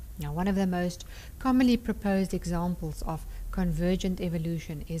 Now, one of the most commonly proposed examples of convergent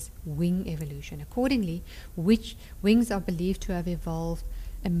evolution is wing evolution. Accordingly, which wings are believed to have evolved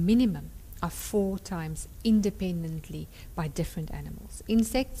a minimum of 4 times independently by different animals: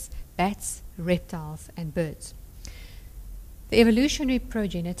 insects, bats, reptiles, and birds. The evolutionary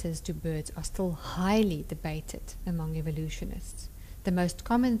progenitors to birds are still highly debated among evolutionists. The most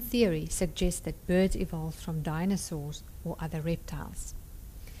common theory suggests that birds evolved from dinosaurs or other reptiles.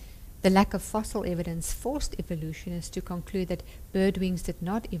 The lack of fossil evidence forced evolutionists to conclude that bird wings did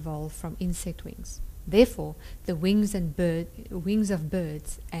not evolve from insect wings. Therefore, the wings of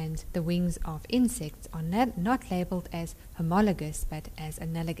birds and the wings of insects are not labeled as homologous but as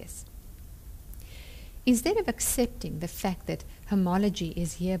analogous. Instead of accepting the fact that homology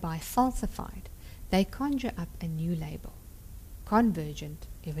is hereby falsified, they conjure up a new label: convergent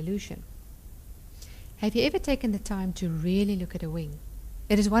evolution. Have you ever taken the time to really look at a wing?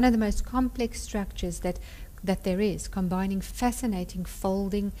 It is one of the most complex structures that there is, combining fascinating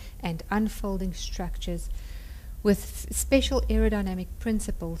folding and unfolding structures with special aerodynamic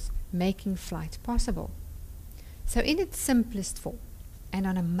principles making flight possible. So in its simplest form, and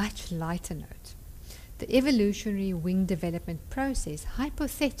on a much lighter note, the evolutionary wing development process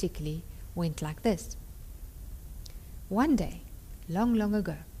hypothetically went like this. One day, long, long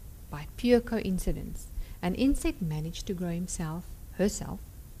ago, by pure coincidence, an insect managed to grow herself,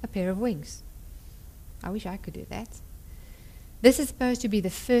 a pair of wings. I wish I could do that. This is supposed to be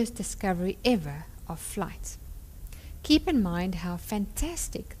the first discovery ever of flight. Keep in mind how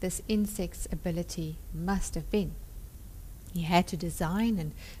fantastic this insect's ability must have been. He had to design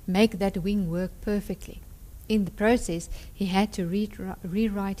and make that wing work perfectly. In the process, he had to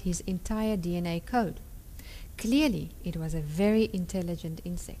rewrite his entire DNA code. Clearly, it was a very intelligent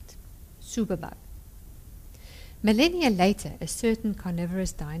insect. Superbug. Millennia later, a certain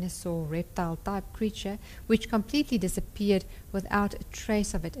carnivorous dinosaur reptile-type creature, which completely disappeared without a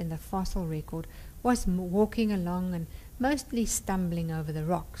trace of it in the fossil record, was walking along and mostly stumbling over the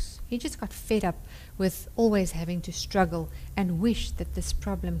rocks. He just got fed up with always having to struggle and wished that this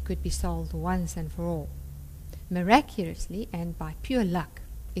problem could be solved once and for all. Miraculously, and by pure luck,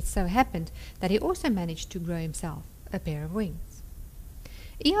 it so happened that he also managed to grow himself a pair of wings.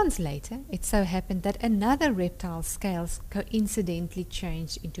 Eons later, it so happened that another reptile's scales coincidentally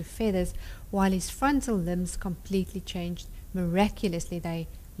changed into feathers, while his frontal limbs completely changed. Miraculously, they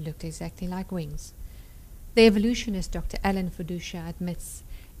looked exactly like wings. The evolutionist Dr. Alan Fiducia admits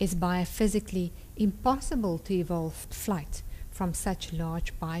it's biophysically impossible to evolve flight from such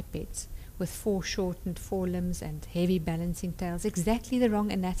large bipeds with foreshortened forelimbs and heavy balancing tails, exactly the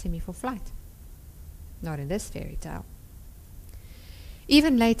wrong anatomy for flight. Not in this fairy tale.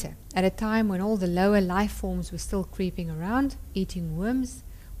 Even later, at a time when all the lower life forms were still creeping around, eating worms,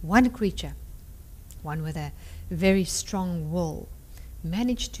 one creature, one with a very strong will,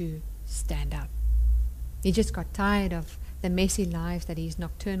 managed to stand up. He just got tired of the messy lives that his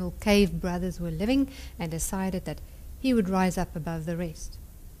nocturnal cave brothers were living and decided that he would rise up above the rest.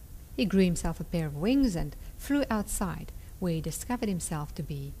 He grew himself a pair of wings and flew outside, where he discovered himself to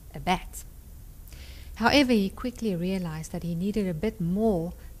be a bat. However, he quickly realized that he needed a bit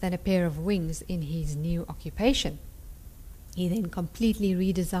more than a pair of wings in his new occupation. He then completely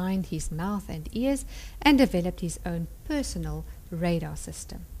redesigned his mouth and ears and developed his own personal radar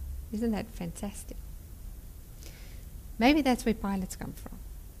system. Isn't that fantastic? Maybe that's where pilots come from.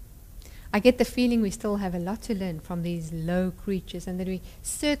 I get the feeling we still have a lot to learn from these low creatures and that we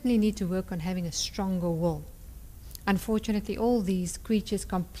certainly need to work on having a stronger will. Unfortunately, all these creatures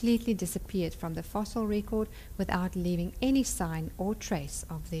completely disappeared from the fossil record without leaving any sign or trace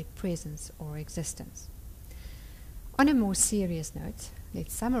of their presence or existence. On a more serious note,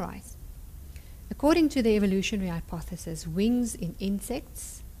 let's summarize. According to the evolutionary hypothesis, wings in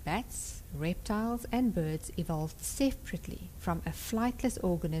insects, bats, reptiles, and birds evolved separately from a flightless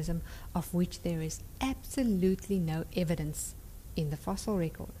organism of which there is absolutely no evidence in the fossil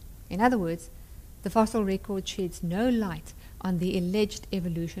record. In other words, the fossil record sheds no light on the alleged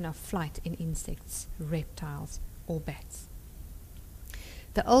evolution of flight in insects, reptiles, or bats.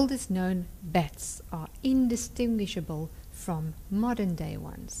 The oldest known bats are indistinguishable from modern-day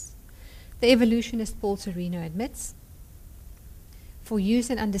ones. The evolutionist Paul Sereno admits, for use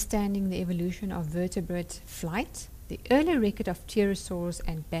in understanding the evolution of vertebrate flight, the early record of pterosaurs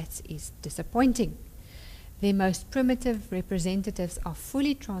and bats is disappointing. Their most primitive representatives are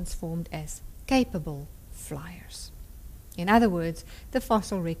fully transformed as capable flyers. In other words, the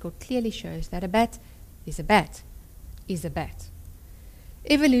fossil record clearly shows that a bat is a bat is a bat.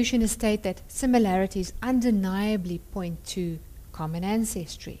 Evolutionists state that similarities undeniably point to common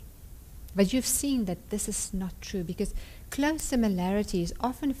ancestry. But you've seen that this is not true, because close similarity is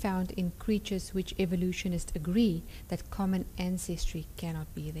often found in creatures which evolutionists agree that common ancestry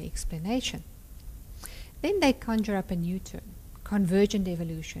cannot be the explanation. Then they conjure up a new term, convergent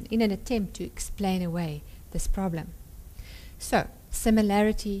evolution, in an attempt to explain away this problem. So,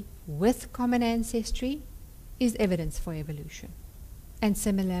 similarity with common ancestry is evidence for evolution, and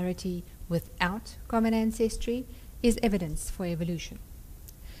similarity without common ancestry is evidence for evolution.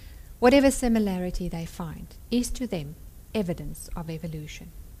 Whatever similarity they find is to them evidence of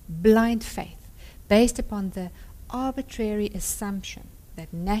evolution. Blind faith, based upon the arbitrary assumption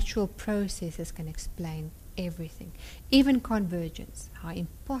that natural processes can explain everything, even convergence, how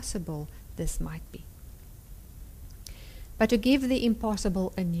impossible this might be. But to give the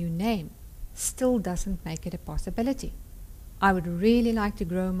impossible a new name still doesn't make it a possibility. I would really like to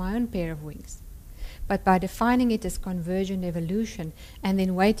grow my own pair of wings. But by defining it as convergent evolution and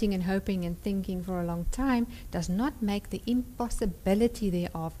then waiting and hoping and thinking for a long time does not make the impossibility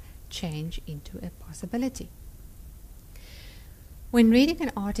thereof change into a possibility. When reading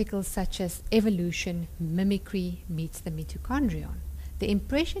an article such as Evolution, Mimicry Meets the Mitochondrion, the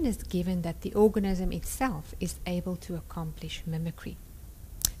impression is given that the organism itself is able to accomplish mimicry.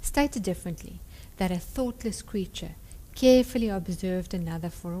 Stated differently, that a thoughtless creature carefully observed another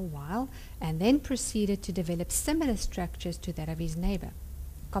for a while and then proceeded to develop similar structures to that of his neighbor,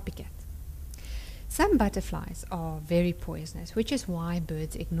 copycat. Some butterflies are very poisonous, which is why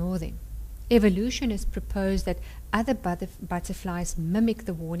birds ignore them. Evolutionists propose that other butterflies mimic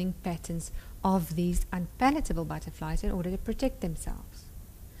the warning patterns of these unpalatable butterflies in order to protect themselves.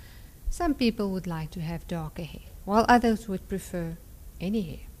 Some people would like to have darker hair, while others would prefer any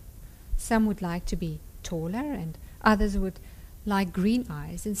hair. Some would like to be taller, and others would like green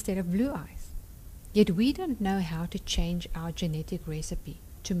eyes instead of blue eyes. Yet we don't know how to change our genetic recipe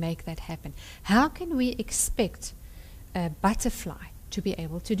to make that happen. How can we expect a butterfly to be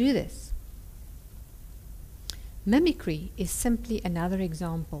able to do this? Mimicry is simply another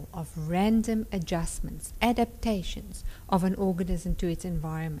example of random adjustments, adaptations of an organism to its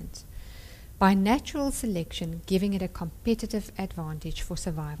environment, by natural selection giving it a competitive advantage for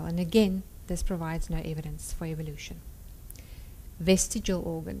survival. And again, this provides no evidence for evolution. Vestigial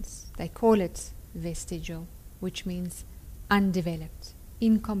organs, they call it vestigial, which means undeveloped,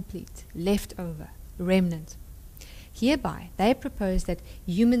 incomplete, left over, remnant. Hereby, they propose that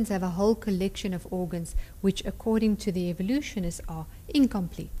humans have a whole collection of organs which, according to the evolutionists, are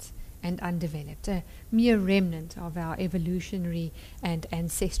incomplete and undeveloped, a mere remnant of our evolutionary and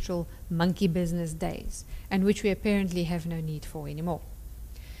ancestral monkey business days, and which we apparently have no need for anymore.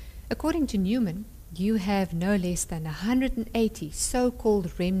 According to Newman, you have no less than 180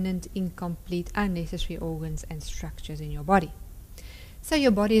 so-called remnant, incomplete, unnecessary organs and structures in your body. So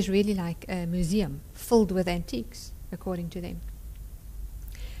your body is really like a museum filled with antiques, according to them.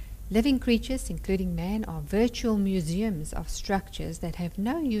 Living creatures, including man, are virtual museums of structures that have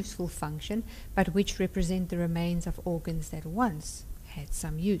no useful function, but which represent the remains of organs that once had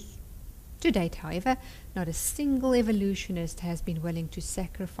some use. To date, however, not a single evolutionist has been willing to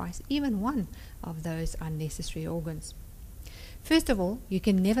sacrifice even one of those unnecessary organs. First of all, you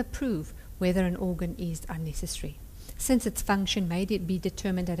can never prove whether an organ is unnecessary, since its function may be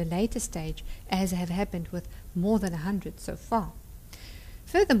determined at a later stage, as have happened with more than 100 so far.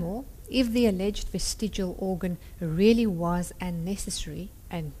 Furthermore, if the alleged vestigial organ really was unnecessary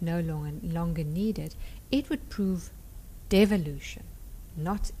and no longer needed, it would prove devolution,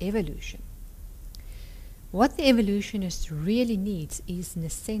 not evolution. What the evolutionist really needs is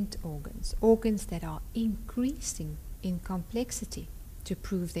nascent organs, organs that are increasing in complexity to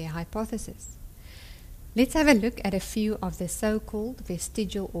prove their hypothesis. Let's have a look at a few of the so-called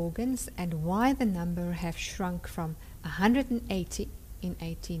vestigial organs and why the number have shrunk from 180 in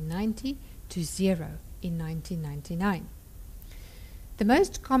 1890 to 0 in 1999. The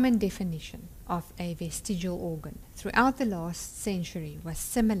most common definition of a vestigial organ throughout the last century was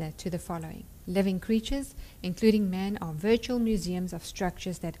similar to the following. Living creatures, including man, are virtual museums of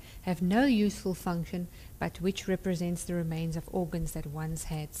structures that have no useful function, but which represents the remains of organs that once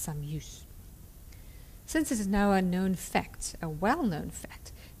had some use. Since it is now a known fact, a well-known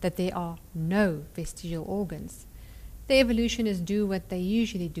fact, that there are no vestigial organs, the evolutionists do what they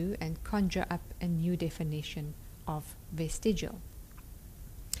usually do and conjure up a new definition of vestigial.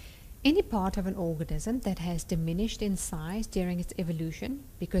 Any part of an organism that has diminished in size during its evolution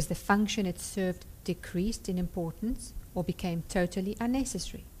because the function it served decreased in importance or became totally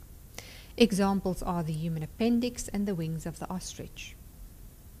unnecessary. Examples are the human appendix and the wings of the ostrich.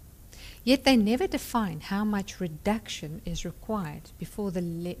 Yet they never define how much reduction is required before the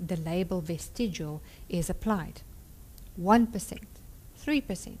label vestigial is applied. 1%,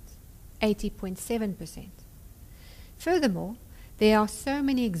 3%, 80.7%. Furthermore, there are so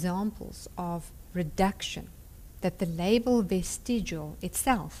many examples of reduction that the label vestigial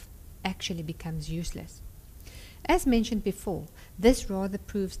itself actually becomes useless. As mentioned before, this rather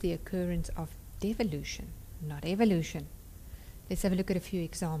proves the occurrence of devolution, not evolution. Let's have a look at a few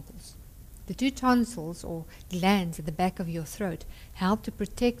examples. The two tonsils or glands at the back of your throat help to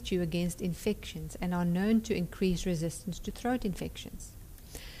protect you against infections and are known to increase resistance to throat infections.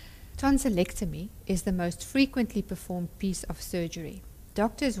 Tonsillectomy is the most frequently performed piece of surgery.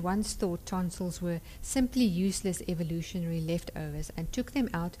 Doctors once thought tonsils were simply useless evolutionary leftovers and took them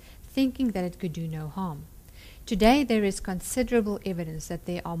out thinking that it could do no harm. Today there is considerable evidence that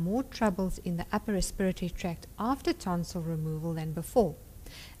there are more troubles in the upper respiratory tract after tonsil removal than before,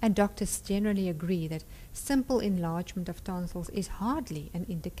 and doctors generally agree that simple enlargement of tonsils is hardly an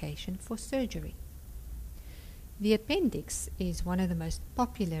indication for surgery. The appendix is one of the most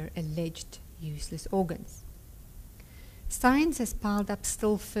popular alleged useless organs. Science has piled up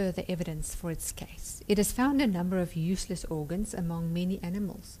still further evidence for its case. It has found a number of useless organs among many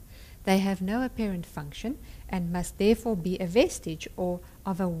animals. They have no apparent function and must therefore be a vestige or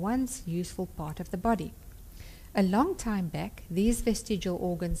of a once useful part of the body. A long time back, these vestigial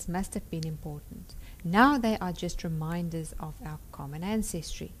organs must have been important. Now they are just reminders of our common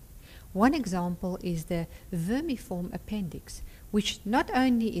ancestry. One example is the vermiform appendix, which not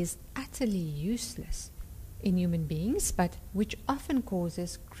only is utterly useless in human beings, but which often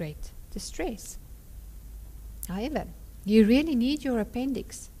causes great distress. However, you really need your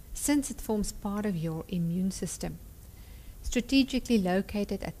appendix, since it forms part of your immune system. Strategically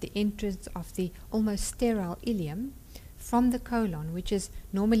located at the entrance of the almost sterile ileum, from the colon, which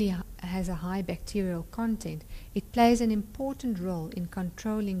normally has a high bacterial content, it plays an important role in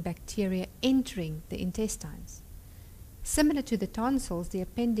controlling bacteria entering the intestines. Similar to the tonsils, the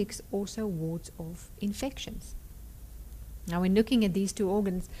appendix also wards off infections. Now, when looking at these two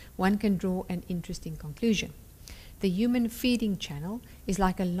organs, one can draw an interesting conclusion. The human feeding channel is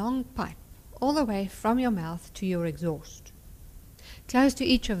like a long pipe all the way from your mouth to your exhaust. Close to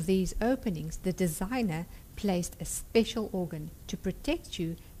each of these openings, the designer placed a special organ to protect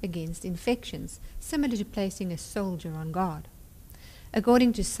you against infections, similar to placing a soldier on guard.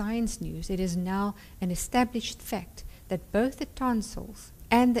 According to Science News, it is now an established fact that both the tonsils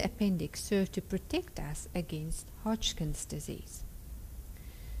and the appendix serve to protect us against Hodgkin's disease.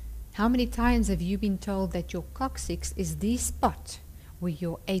 How many times have you been told that your coccyx is the spot where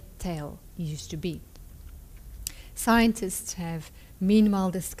your ape tail used to be? Scientists have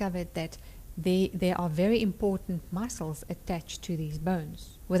meanwhile discovered that there are very important muscles attached to these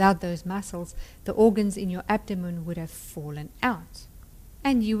bones. Without those muscles, the organs in your abdomen would have fallen out,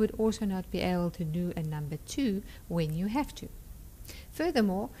 and you would also not be able to do a number 2 when you have to.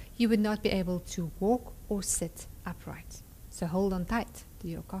 Furthermore, you would not be able to walk or sit upright. So hold on tight to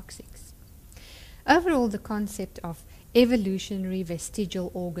your coccyx. Overall, the concept of evolutionary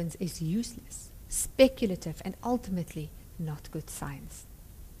vestigial organs is useless, speculative, and ultimately not good science.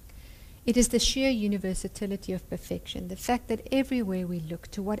 It is the sheer universality of perfection, the fact that everywhere we look,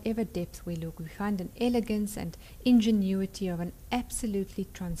 to whatever depth we look, we find an elegance and ingenuity of an absolutely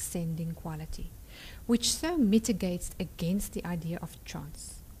transcending quality, which so mitigates against the idea of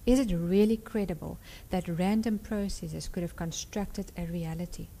chance. Is it really credible that random processes could have constructed a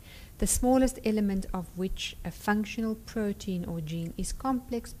reality, the smallest element of which, a functional protein or gene, is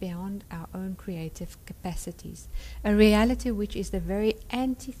complex beyond our own creative capacities, a reality which is the very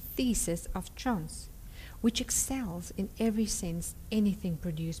antithesis of chance, which excels in every sense anything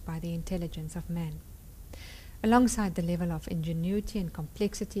produced by the intelligence of man? Alongside the level of ingenuity and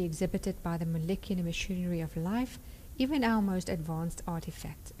complexity exhibited by the molecular machinery of life, even our most advanced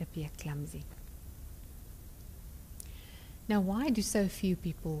artifacts appear clumsy. Now, why do so few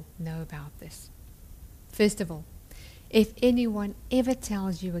people know about this? First of all, if anyone ever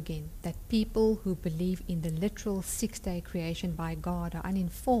tells you again that people who believe in the literal six-day creation by God are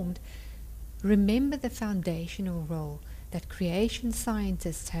uninformed, remember the foundational role that creation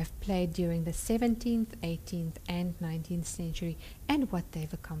scientists have played during the 17th, 18th, and 19th century and what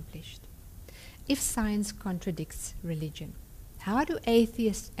they've accomplished. If science contradicts religion, how do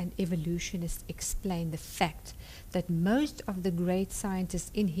atheists and evolutionists explain the fact that most of the great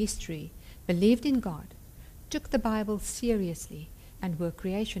scientists in history believed in God, took the Bible seriously, and were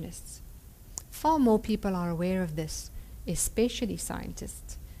creationists? Far more people are aware of this, especially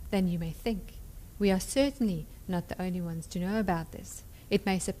scientists, than you may think. We are certainly not the only ones to know about this. It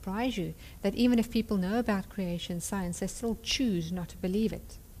may surprise you that even if people know about creation science, they still choose not to believe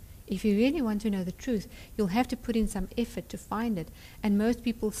it. If you really want to know the truth, you'll have to put in some effort to find it, and most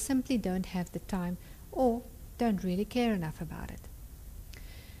people simply don't have the time or don't really care enough about it.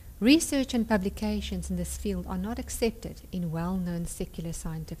 Research and publications in this field are not accepted in well-known secular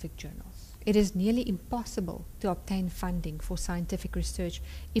scientific journals. It is nearly impossible to obtain funding for scientific research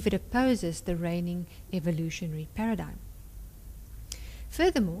if it opposes the reigning evolutionary paradigm.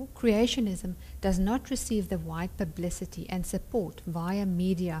 Furthermore, creationism does not receive the wide publicity and support via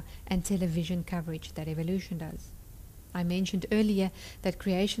media and television coverage that evolution does. I mentioned earlier that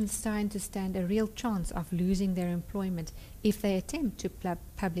creation scientists stand a real chance of losing their employment if they attempt to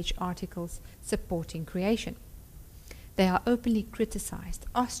publish articles supporting creation. They are openly criticized,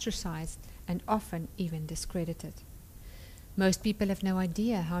 ostracized, and often even discredited. Most people have no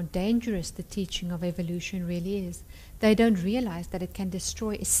idea how dangerous the teaching of evolution really is. They don't realize that it can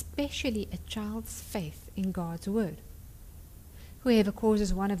destroy especially a child's faith in God's word. Whoever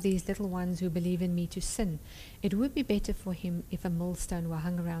causes one of these little ones who believe in me to sin, it would be better for him if a millstone were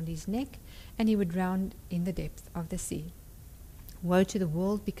hung around his neck and he would drown in the depth of the sea. Woe to the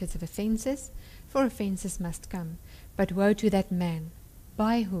world because of offenses, for offenses must come, but woe to that man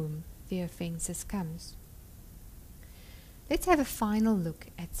by whom the offenses comes. Let's have a final look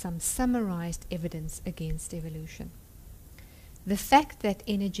at some summarized evidence against evolution. The fact that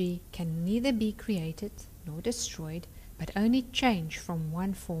energy can neither be created nor destroyed, but only change from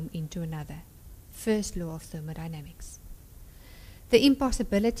one form into another. First law of thermodynamics. The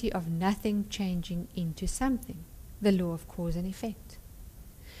impossibility of nothing changing into something. The law of cause and effect.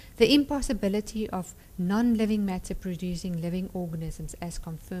 The impossibility of non-living matter producing living organisms as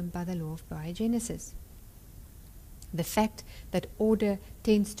confirmed by the law of biogenesis. The fact that order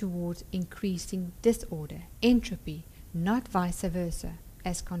tends towards increasing disorder, entropy, not vice versa,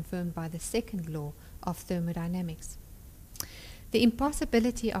 as confirmed by the second law of thermodynamics. The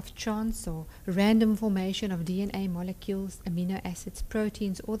impossibility of chance or random formation of DNA molecules, amino acids,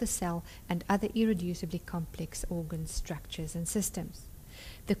 proteins, or the cell, and other irreducibly complex organ structures and systems.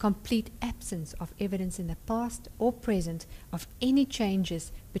 The complete absence of evidence in the past or present of any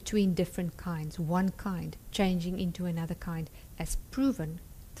changes between different kinds, one kind changing into another kind, as proven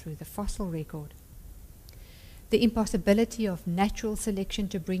through the fossil record. The impossibility of natural selection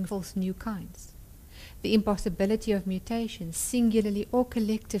to bring forth new kinds. The impossibility of mutation, singularly or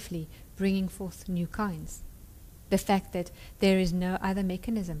collectively, bringing forth new kinds. The fact that there is no other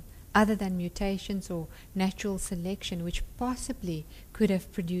mechanism other than mutations or natural selection which possibly could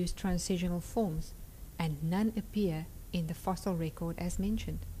have produced transitional forms, and none appear in the fossil record as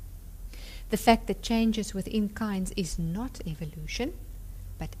mentioned. The fact that changes within kinds is not evolution,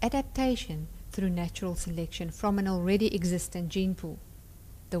 but adaptation through natural selection from an already existent gene pool.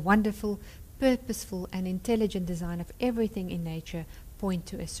 The wonderful, purposeful, and intelligent design of everything in nature point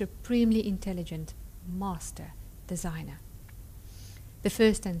to a supremely intelligent master designer. The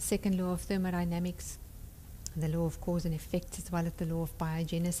first and second law of thermodynamics, the law of cause and effect, as well as the law of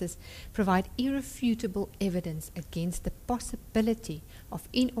biogenesis, provide irrefutable evidence against the possibility of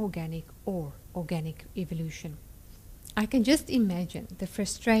inorganic or organic evolution. I can just imagine the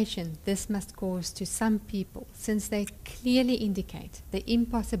frustration this must cause to some people, since they clearly indicate the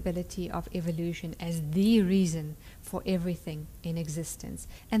impossibility of evolution as the reason for everything in existence.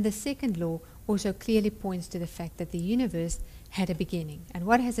 And the second law also clearly points to the fact that the universe had a beginning, and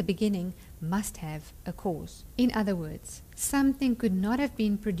what has a beginning must have a cause. In other words, something could not have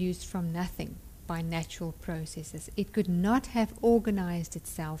been produced from nothing by natural processes. It could not have organized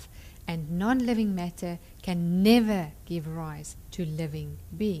itself, and non-living matter can never give rise to living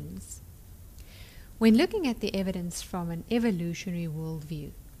beings. When looking at the evidence from an evolutionary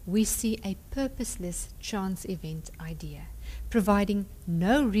worldview, we see a purposeless chance event idea, providing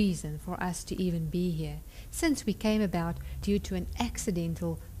no reason for us to even be here, since we came about due to an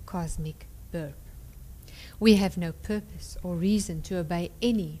accidental cosmic burp. We have no purpose or reason to obey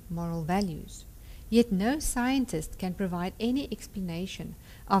any moral values. Yet no scientist can provide any explanation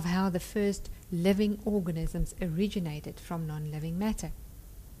of how the first living organisms originated from non-living matter.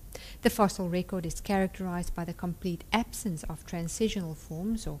 The fossil record is characterized by the complete absence of transitional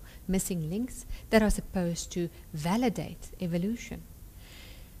forms or missing links that are supposed to validate evolution.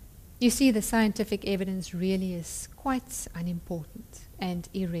 You see, the scientific evidence really is quite unimportant and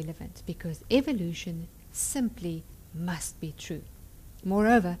irrelevant because evolution simply must be true.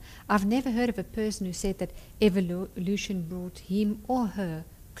 Moreover, I've never heard of a person who said that evolution brought him or her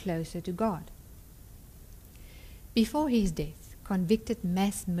closer to God. Before his death, convicted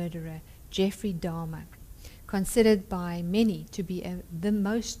mass murderer Jeffrey Dahmer, considered by many to be the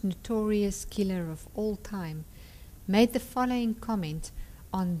most notorious killer of all time, made the following comment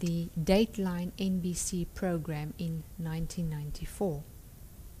on the Dateline NBC program in 1994.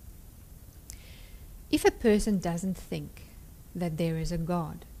 If a person doesn't think that there is a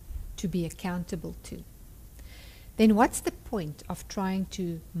God to be accountable to, then what's the point of trying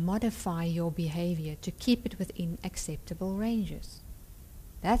to modify your behavior to keep it within acceptable ranges?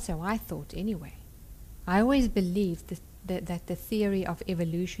 That's how I thought anyway. I always believed that the theory of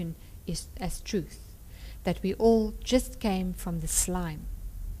evolution is as truth, that we all just came from the slime.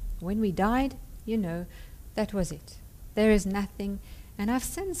 When we died, that was it. There is nothing, and I've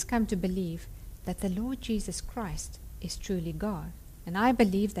since come to believe that the Lord Jesus Christ is truly God, and I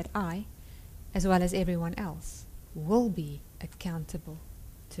believe that I, as well as everyone else, will be accountable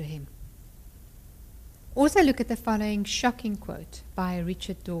to him. Also look at the following shocking quote by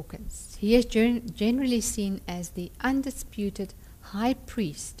Richard Dawkins. He is generally seen as the undisputed high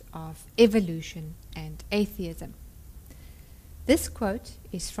priest of evolution and atheism. This quote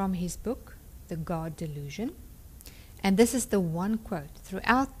is from his book, The God Delusion, and this is the one quote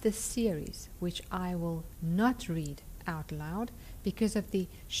throughout this series which I will not read out loud because of the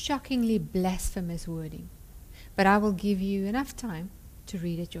shockingly blasphemous wording, but I will give you enough time to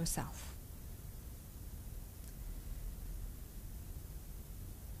read it yourself.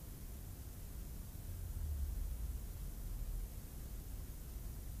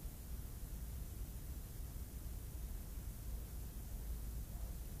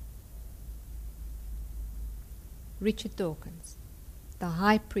 Richard Dawkins, the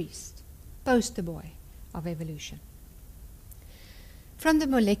high priest, poster boy of evolution. From the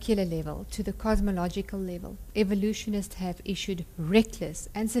molecular level to the cosmological level, evolutionists have issued reckless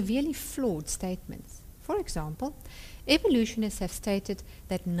and severely flawed statements. For example, evolutionists have stated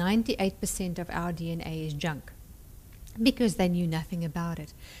that 98% of our DNA is junk because they knew nothing about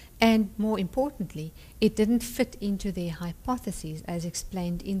it, and more importantly, it didn't fit into their hypotheses as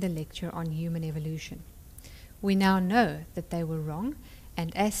explained in the lecture on human evolution. We now know that they were wrong,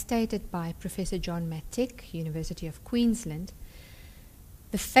 and as stated by Professor John Mattek, University of Queensland,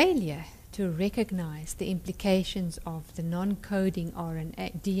 the failure to recognize the implications of the non-coding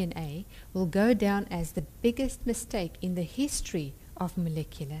DNA will go down as the biggest mistake in the history of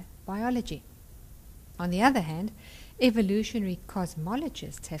molecular biology. On the other hand, evolutionary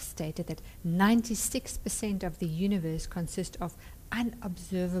cosmologists have stated that 96% of the universe consists of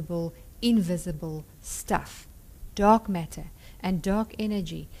unobservable, invisible stuff, dark matter and dark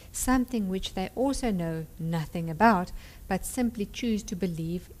energy, something which they also know nothing about, but simply choose to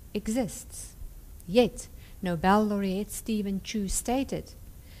believe exists. Yet, Nobel laureate Stephen Chu stated,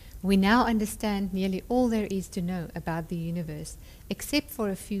 "We now understand nearly all there is to know about the universe, except for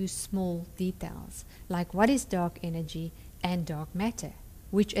a few small details, like what is dark energy and dark matter,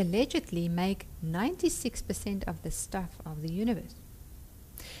 which allegedly make 96% of the stuff of the universe."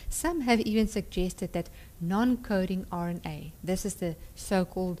 Some have even suggested that non-coding RNA, this is the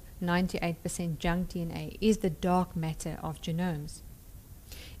so-called 98% junk DNA, is the dark matter of genomes.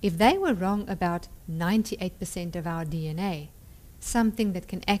 If they were wrong about 98% of our DNA, something that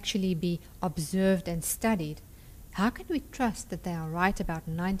can actually be observed and studied, how can we trust that they are right about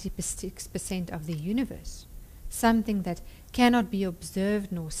 96% of the universe, something that cannot be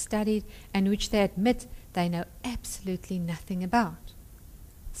observed nor studied and which they admit they know absolutely nothing about?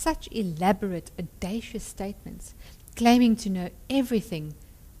 Such elaborate, audacious statements, claiming to know everything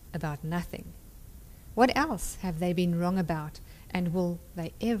about nothing. What else have they been wrong about, and will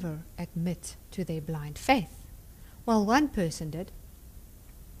they ever admit to their blind faith? Well, one person did.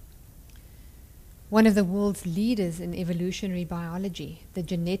 One of the world's leaders in evolutionary biology, the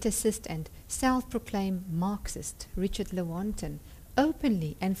geneticist and self-proclaimed Marxist Richard Lewontin,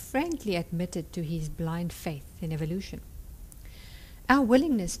 openly and frankly admitted to his blind faith in evolution. Our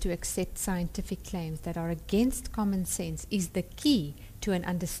willingness to accept scientific claims that are against common sense is the key to an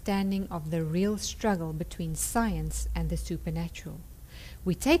understanding of the real struggle between science and the supernatural.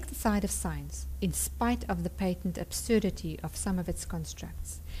 We take the side of science, in spite of the patent absurdity of some of its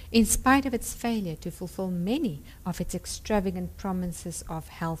constructs, in spite of its failure to fulfill many of its extravagant promises of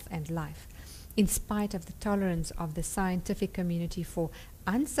health and life, in spite of the tolerance of the scientific community for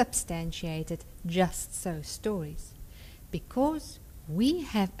unsubstantiated just-so stories, because we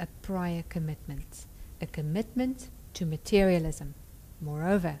have a prior commitment, a commitment to materialism.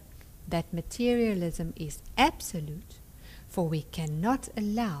 Moreover, that materialism is absolute, for we cannot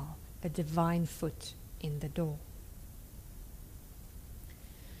allow a divine foot in the door.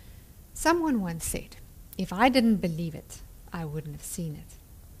 Someone once said, if I didn't believe it, I wouldn't have seen it.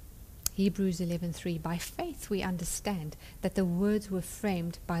 Hebrews 11:3, by faith we understand that the words were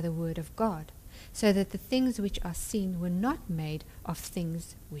framed by the word of God, so that the things which are seen were not made of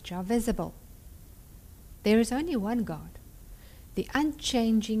things which are visible. There is only one God, the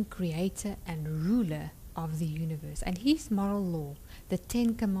unchanging creator and ruler of the universe, and his moral law, the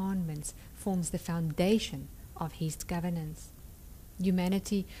 10 Commandments, forms the foundation of his governance.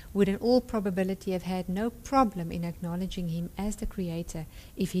 Humanity would in all probability have had no problem in acknowledging him as the creator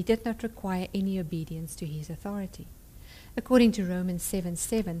if he did not require any obedience to his authority. According to Romans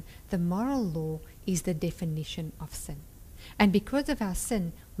 7:7, the moral law is the definition of sin. And because of our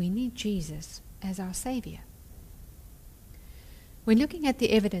sin, we need Jesus as our Savior. When looking at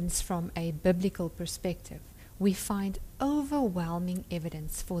the evidence from a biblical perspective, we find overwhelming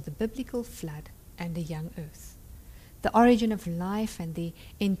evidence for the biblical flood and a young earth. The origin of life and the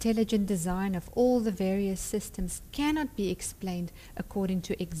intelligent design of all the various systems cannot be explained according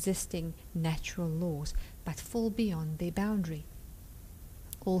to existing natural laws, but fall beyond their boundary.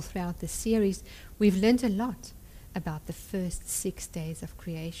 All throughout this series, we've learned a lot about the first 6 days of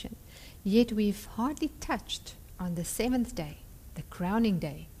creation, yet we've hardly touched on the 7th day, the crowning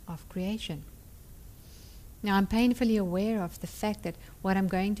day of creation. Now, I'm painfully aware of the fact that what I'm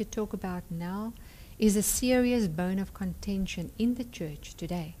going to talk about now is a serious bone of contention in the church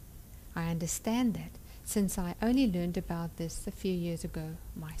today. I understand that, since I only learned about this a few years ago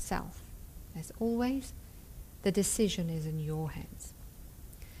myself. As always, the decision is in your hands.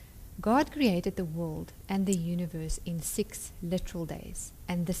 God created the world and the universe in 6 literal days,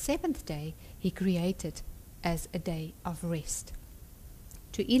 and the 7th day he created as a day of rest.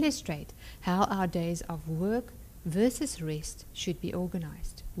 To illustrate how our days of work versus rest should be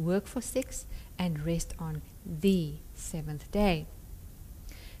organized. Work for 6 and rest on the 7th day.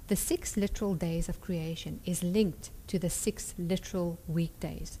 The 6 literal days of creation is linked to the 6 literal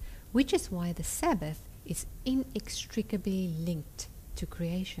weekdays, which is why the Sabbath is inextricably linked to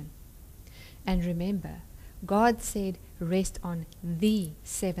creation. And remember, God said rest on the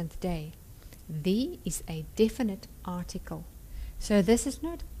 7th day. The is a definite article. So this is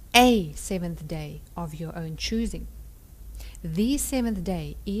not a 7th day of your own choosing. The 7th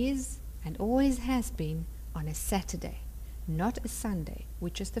day is and always has been on a Saturday, not a Sunday,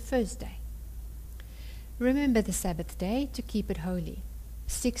 which is the first day. Remember the Sabbath day to keep it holy.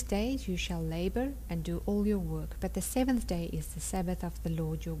 6 days you shall labor and do all your work, but the 7th day is the Sabbath of the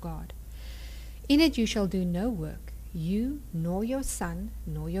Lord your God. In it you shall do no work, you, nor your son,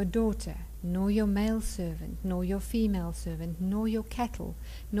 nor your daughter, nor your male servant, nor your female servant, nor your cattle,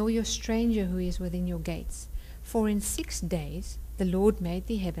 nor your stranger who is within your gates. For in 6 days the Lord made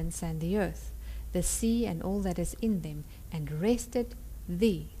the heavens and the earth, the sea and all that is in them, and rested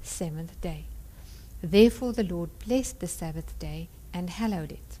the 7th day. Therefore the Lord blessed the Sabbath day and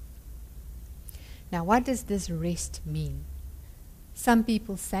hallowed it. Now, what does this rest mean? Some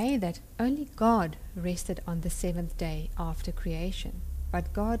people say that only God rested on the 7th day after creation,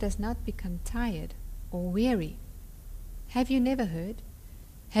 but God does not become tired or weary. Have you never heard?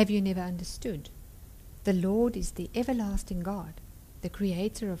 Have you never understood? The Lord is the everlasting God, the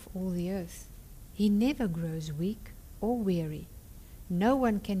creator of all the earth. He never grows weak or weary. No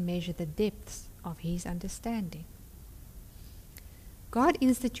one can measure the depths of his understanding. God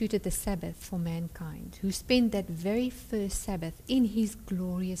instituted the Sabbath for mankind, who spent that very first Sabbath in his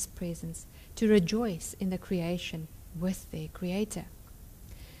glorious presence to rejoice in the creation with their Creator.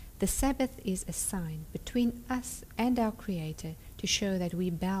 The Sabbath is a sign between us and our Creator to show that we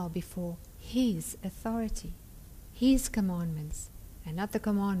bow before his authority, his commandments, and not the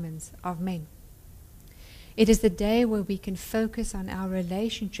commandments of men. It is the day where we can focus on our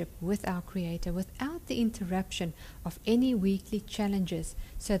relationship with our Creator without the interruption of any weekly challenges,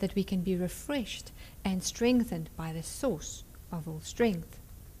 so that we can be refreshed and strengthened by the source of all strength.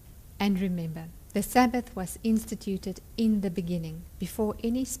 And remember, the Sabbath was instituted in the beginning, before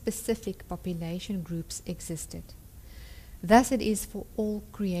any specific population groups existed. Thus it is for all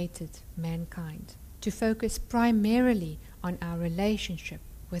created mankind to focus primarily on our relationship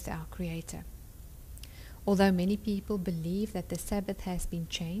with our Creator. Although many people believe that the Sabbath has been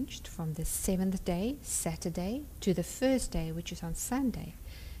changed from the seventh day, Saturday, to the first day, which is on Sunday,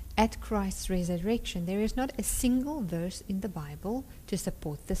 at Christ's resurrection, there is not a single verse in the Bible to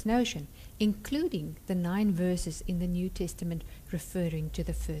support this notion, including the 9 verses in the New Testament referring to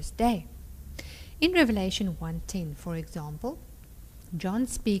the first day. In Revelation 1:10, for example, John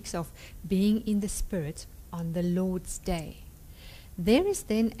speaks of being in the Spirit on the Lord's day. There is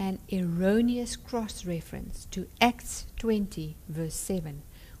then an erroneous cross-reference to Acts 20, verse 7,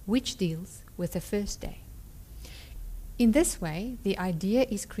 which deals with the first day. In this way, the idea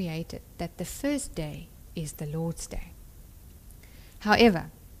is created that the first day is the Lord's Day.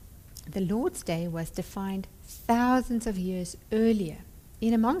 However, the Lord's Day was defined thousands of years earlier,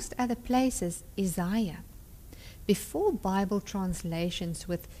 in amongst other places, Isaiah, before Bible translations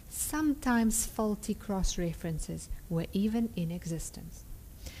with sometimes faulty cross-references were even in existence.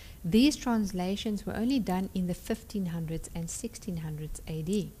 These translations were only done in the 1500s and 1600s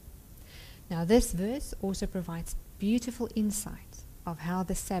AD. Now this verse also provides beautiful insight of how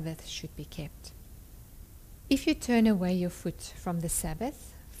the Sabbath should be kept. If you turn away your foot from the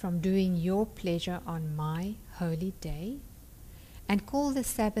Sabbath, from doing your pleasure on my holy day, and call the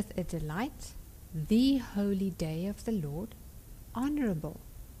Sabbath a delight, the holy day of the Lord, honorable,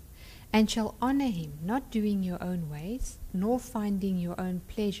 and shall honor him, not doing your own ways, nor finding your own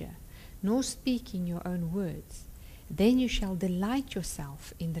pleasure, nor speaking your own words, then you shall delight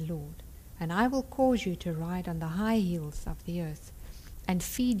yourself in the Lord, and I will cause you to ride on the high hills of the earth, and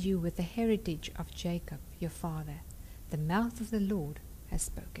feed you with the heritage of Jacob your father. The mouth of the Lord has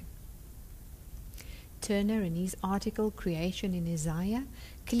spoken. Turner, in his article Creation in Isaiah,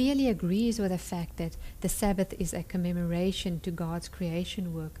 clearly agrees with the fact that the Sabbath is a commemoration to God's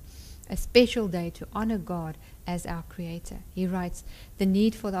creation work, a special day to honor God as our Creator. He writes, "The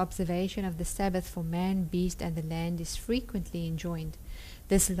need for the observation of the Sabbath for man, beast, and the land is frequently enjoined.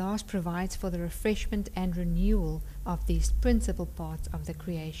 This last provides for the refreshment and renewal of these principal parts of the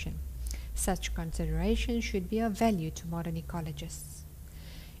creation. Such consideration should be of value to modern ecologists."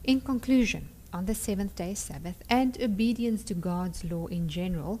 In conclusion, on the seventh-day Sabbath and obedience to God's law in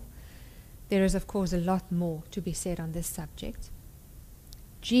general, there is of course a lot more to be said on this subject.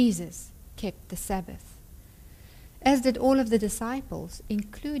 Jesus kept the Sabbath, as did all of the disciples,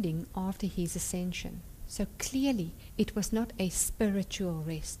 including after his ascension. So clearly it was not a spiritual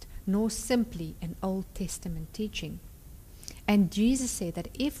rest, nor simply an Old Testament teaching. And Jesus said that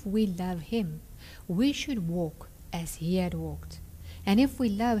if we love him, we should walk as he had walked. And if we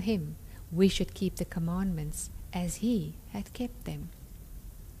love him, we should keep the commandments as he had kept them.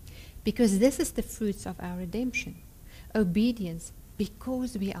 Because this is the fruits of our redemption. Obedience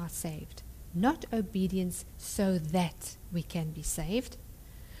because we are saved, not obedience so that we can be saved.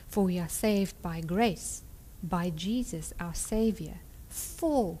 For we are saved by grace, by Jesus our Savior,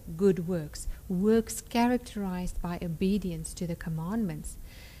 for good works, works characterized by obedience to the commandments.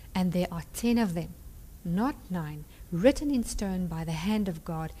 And there are 10 of them, not 9, written in stone by the hand of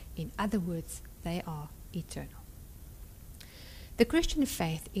God. In other words, they are eternal. The Christian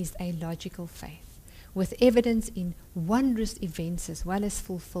faith is a logical faith, with evidence in wondrous events as well as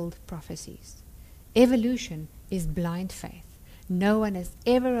fulfilled prophecies. Evolution is blind faith. No one has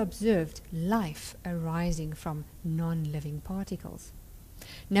ever observed life arising from non-living particles.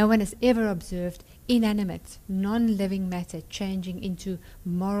 No one has ever observed inanimate, non-living matter changing into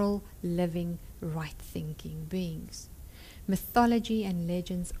moral, living, right-thinking beings. Mythology and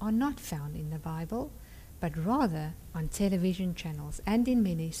legends are not found in the Bible, but rather on television channels and in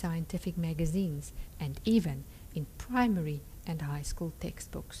many scientific magazines, and even in primary and high school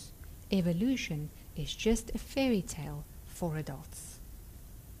textbooks. Evolution is just a fairy tale for adults.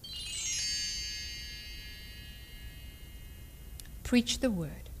 Preach the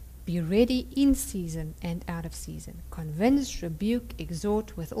word. Be ready in season and out of season. Convince, rebuke,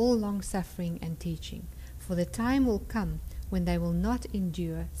 exhort with all long-suffering and teaching. For the time will come when they will not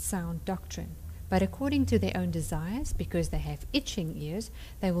endure sound doctrine, but according to their own desires, because they have itching ears,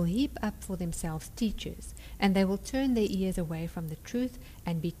 they will heap up for themselves teachers, and they will turn their ears away from the truth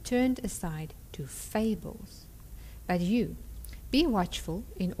and be turned aside to fables. But you, be watchful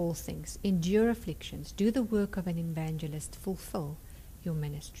in all things, endure afflictions, do the work of an evangelist, fulfill your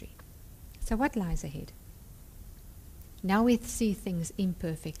ministry. So what lies ahead? Now we see things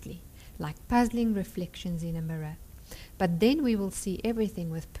imperfectly, like puzzling reflections in a mirror, but then we will see everything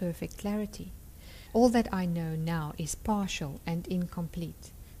with perfect clarity. All that I know now is partial and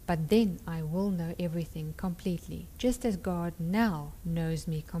incomplete, But then I will know everything completely, just as God now knows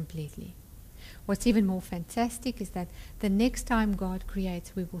me completely. What's even more fantastic is that the next time God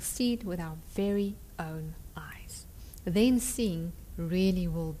creates, we will see it with our very own eyes. Then seeing really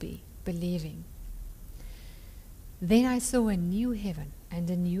will be believing. Then I saw a new heaven and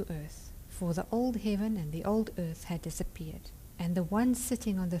a new earth, for the old heaven and the old earth had disappeared. And the one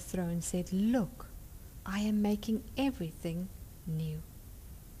sitting on the throne said, "Look, I am making everything new."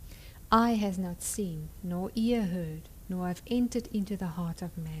 Eye has not seen, nor ear heard, nor have entered into the heart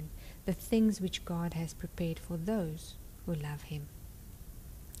of man the things which God has prepared for those who love him.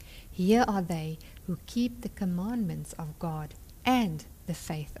 Here are they who keep the commandments of God and the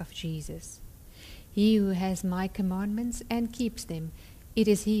faith of Jesus. He who has my commandments and keeps them, it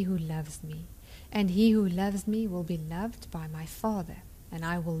is he who loves me. And he who loves me will be loved by my Father, and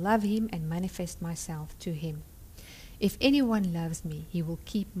I will love him and manifest myself to him. If anyone loves me, he will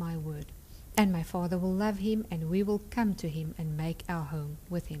keep my word, and my Father will love him, and we will come to him and make our home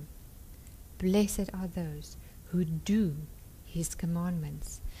with him. Blessed are those who do his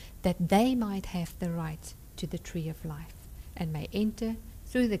commandments, that they might have the right to the tree of life, and may enter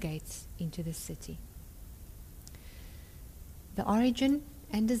through the gates into the city. The origin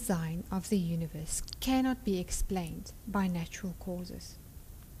and design of the universe cannot be explained by natural causes.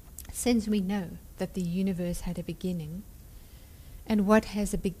 Since we know that the universe had a beginning, and what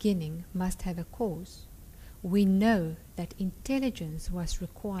has a beginning must have a cause, we know that intelligence was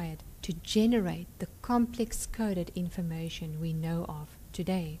required to generate the complex coded information we know of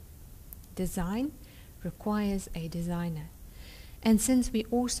today. Design requires a designer. And since we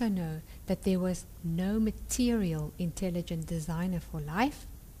also know that there was no material intelligent designer for life,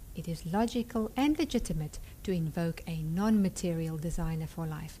 it is logical and legitimate to invoke a non-material designer for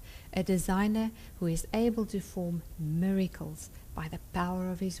life, a designer who is able to form miracles by the power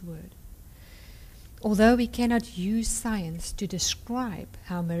of his word. Although we cannot use science to describe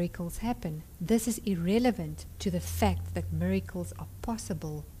how miracles happen, this is irrelevant to the fact that miracles are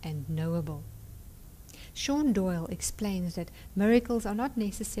possible and knowable. Sean Doyle explains that miracles are not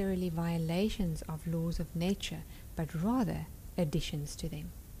necessarily violations of laws of nature, but rather additions to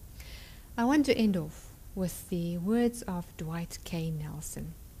them. I want to end off with the words of Dwight K.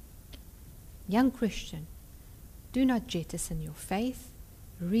 Nelson. Young Christian, do not jettison your faith.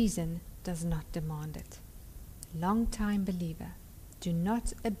 Reason does not demand it. Long-time believer, do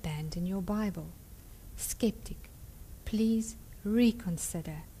not abandon your Bible. Skeptic, please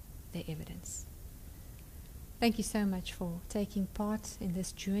reconsider the evidence. Thank you so much for taking part in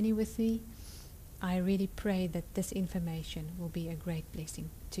this journey with me. I really pray that this information will be a great blessing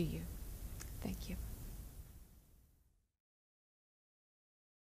to you. Thank you.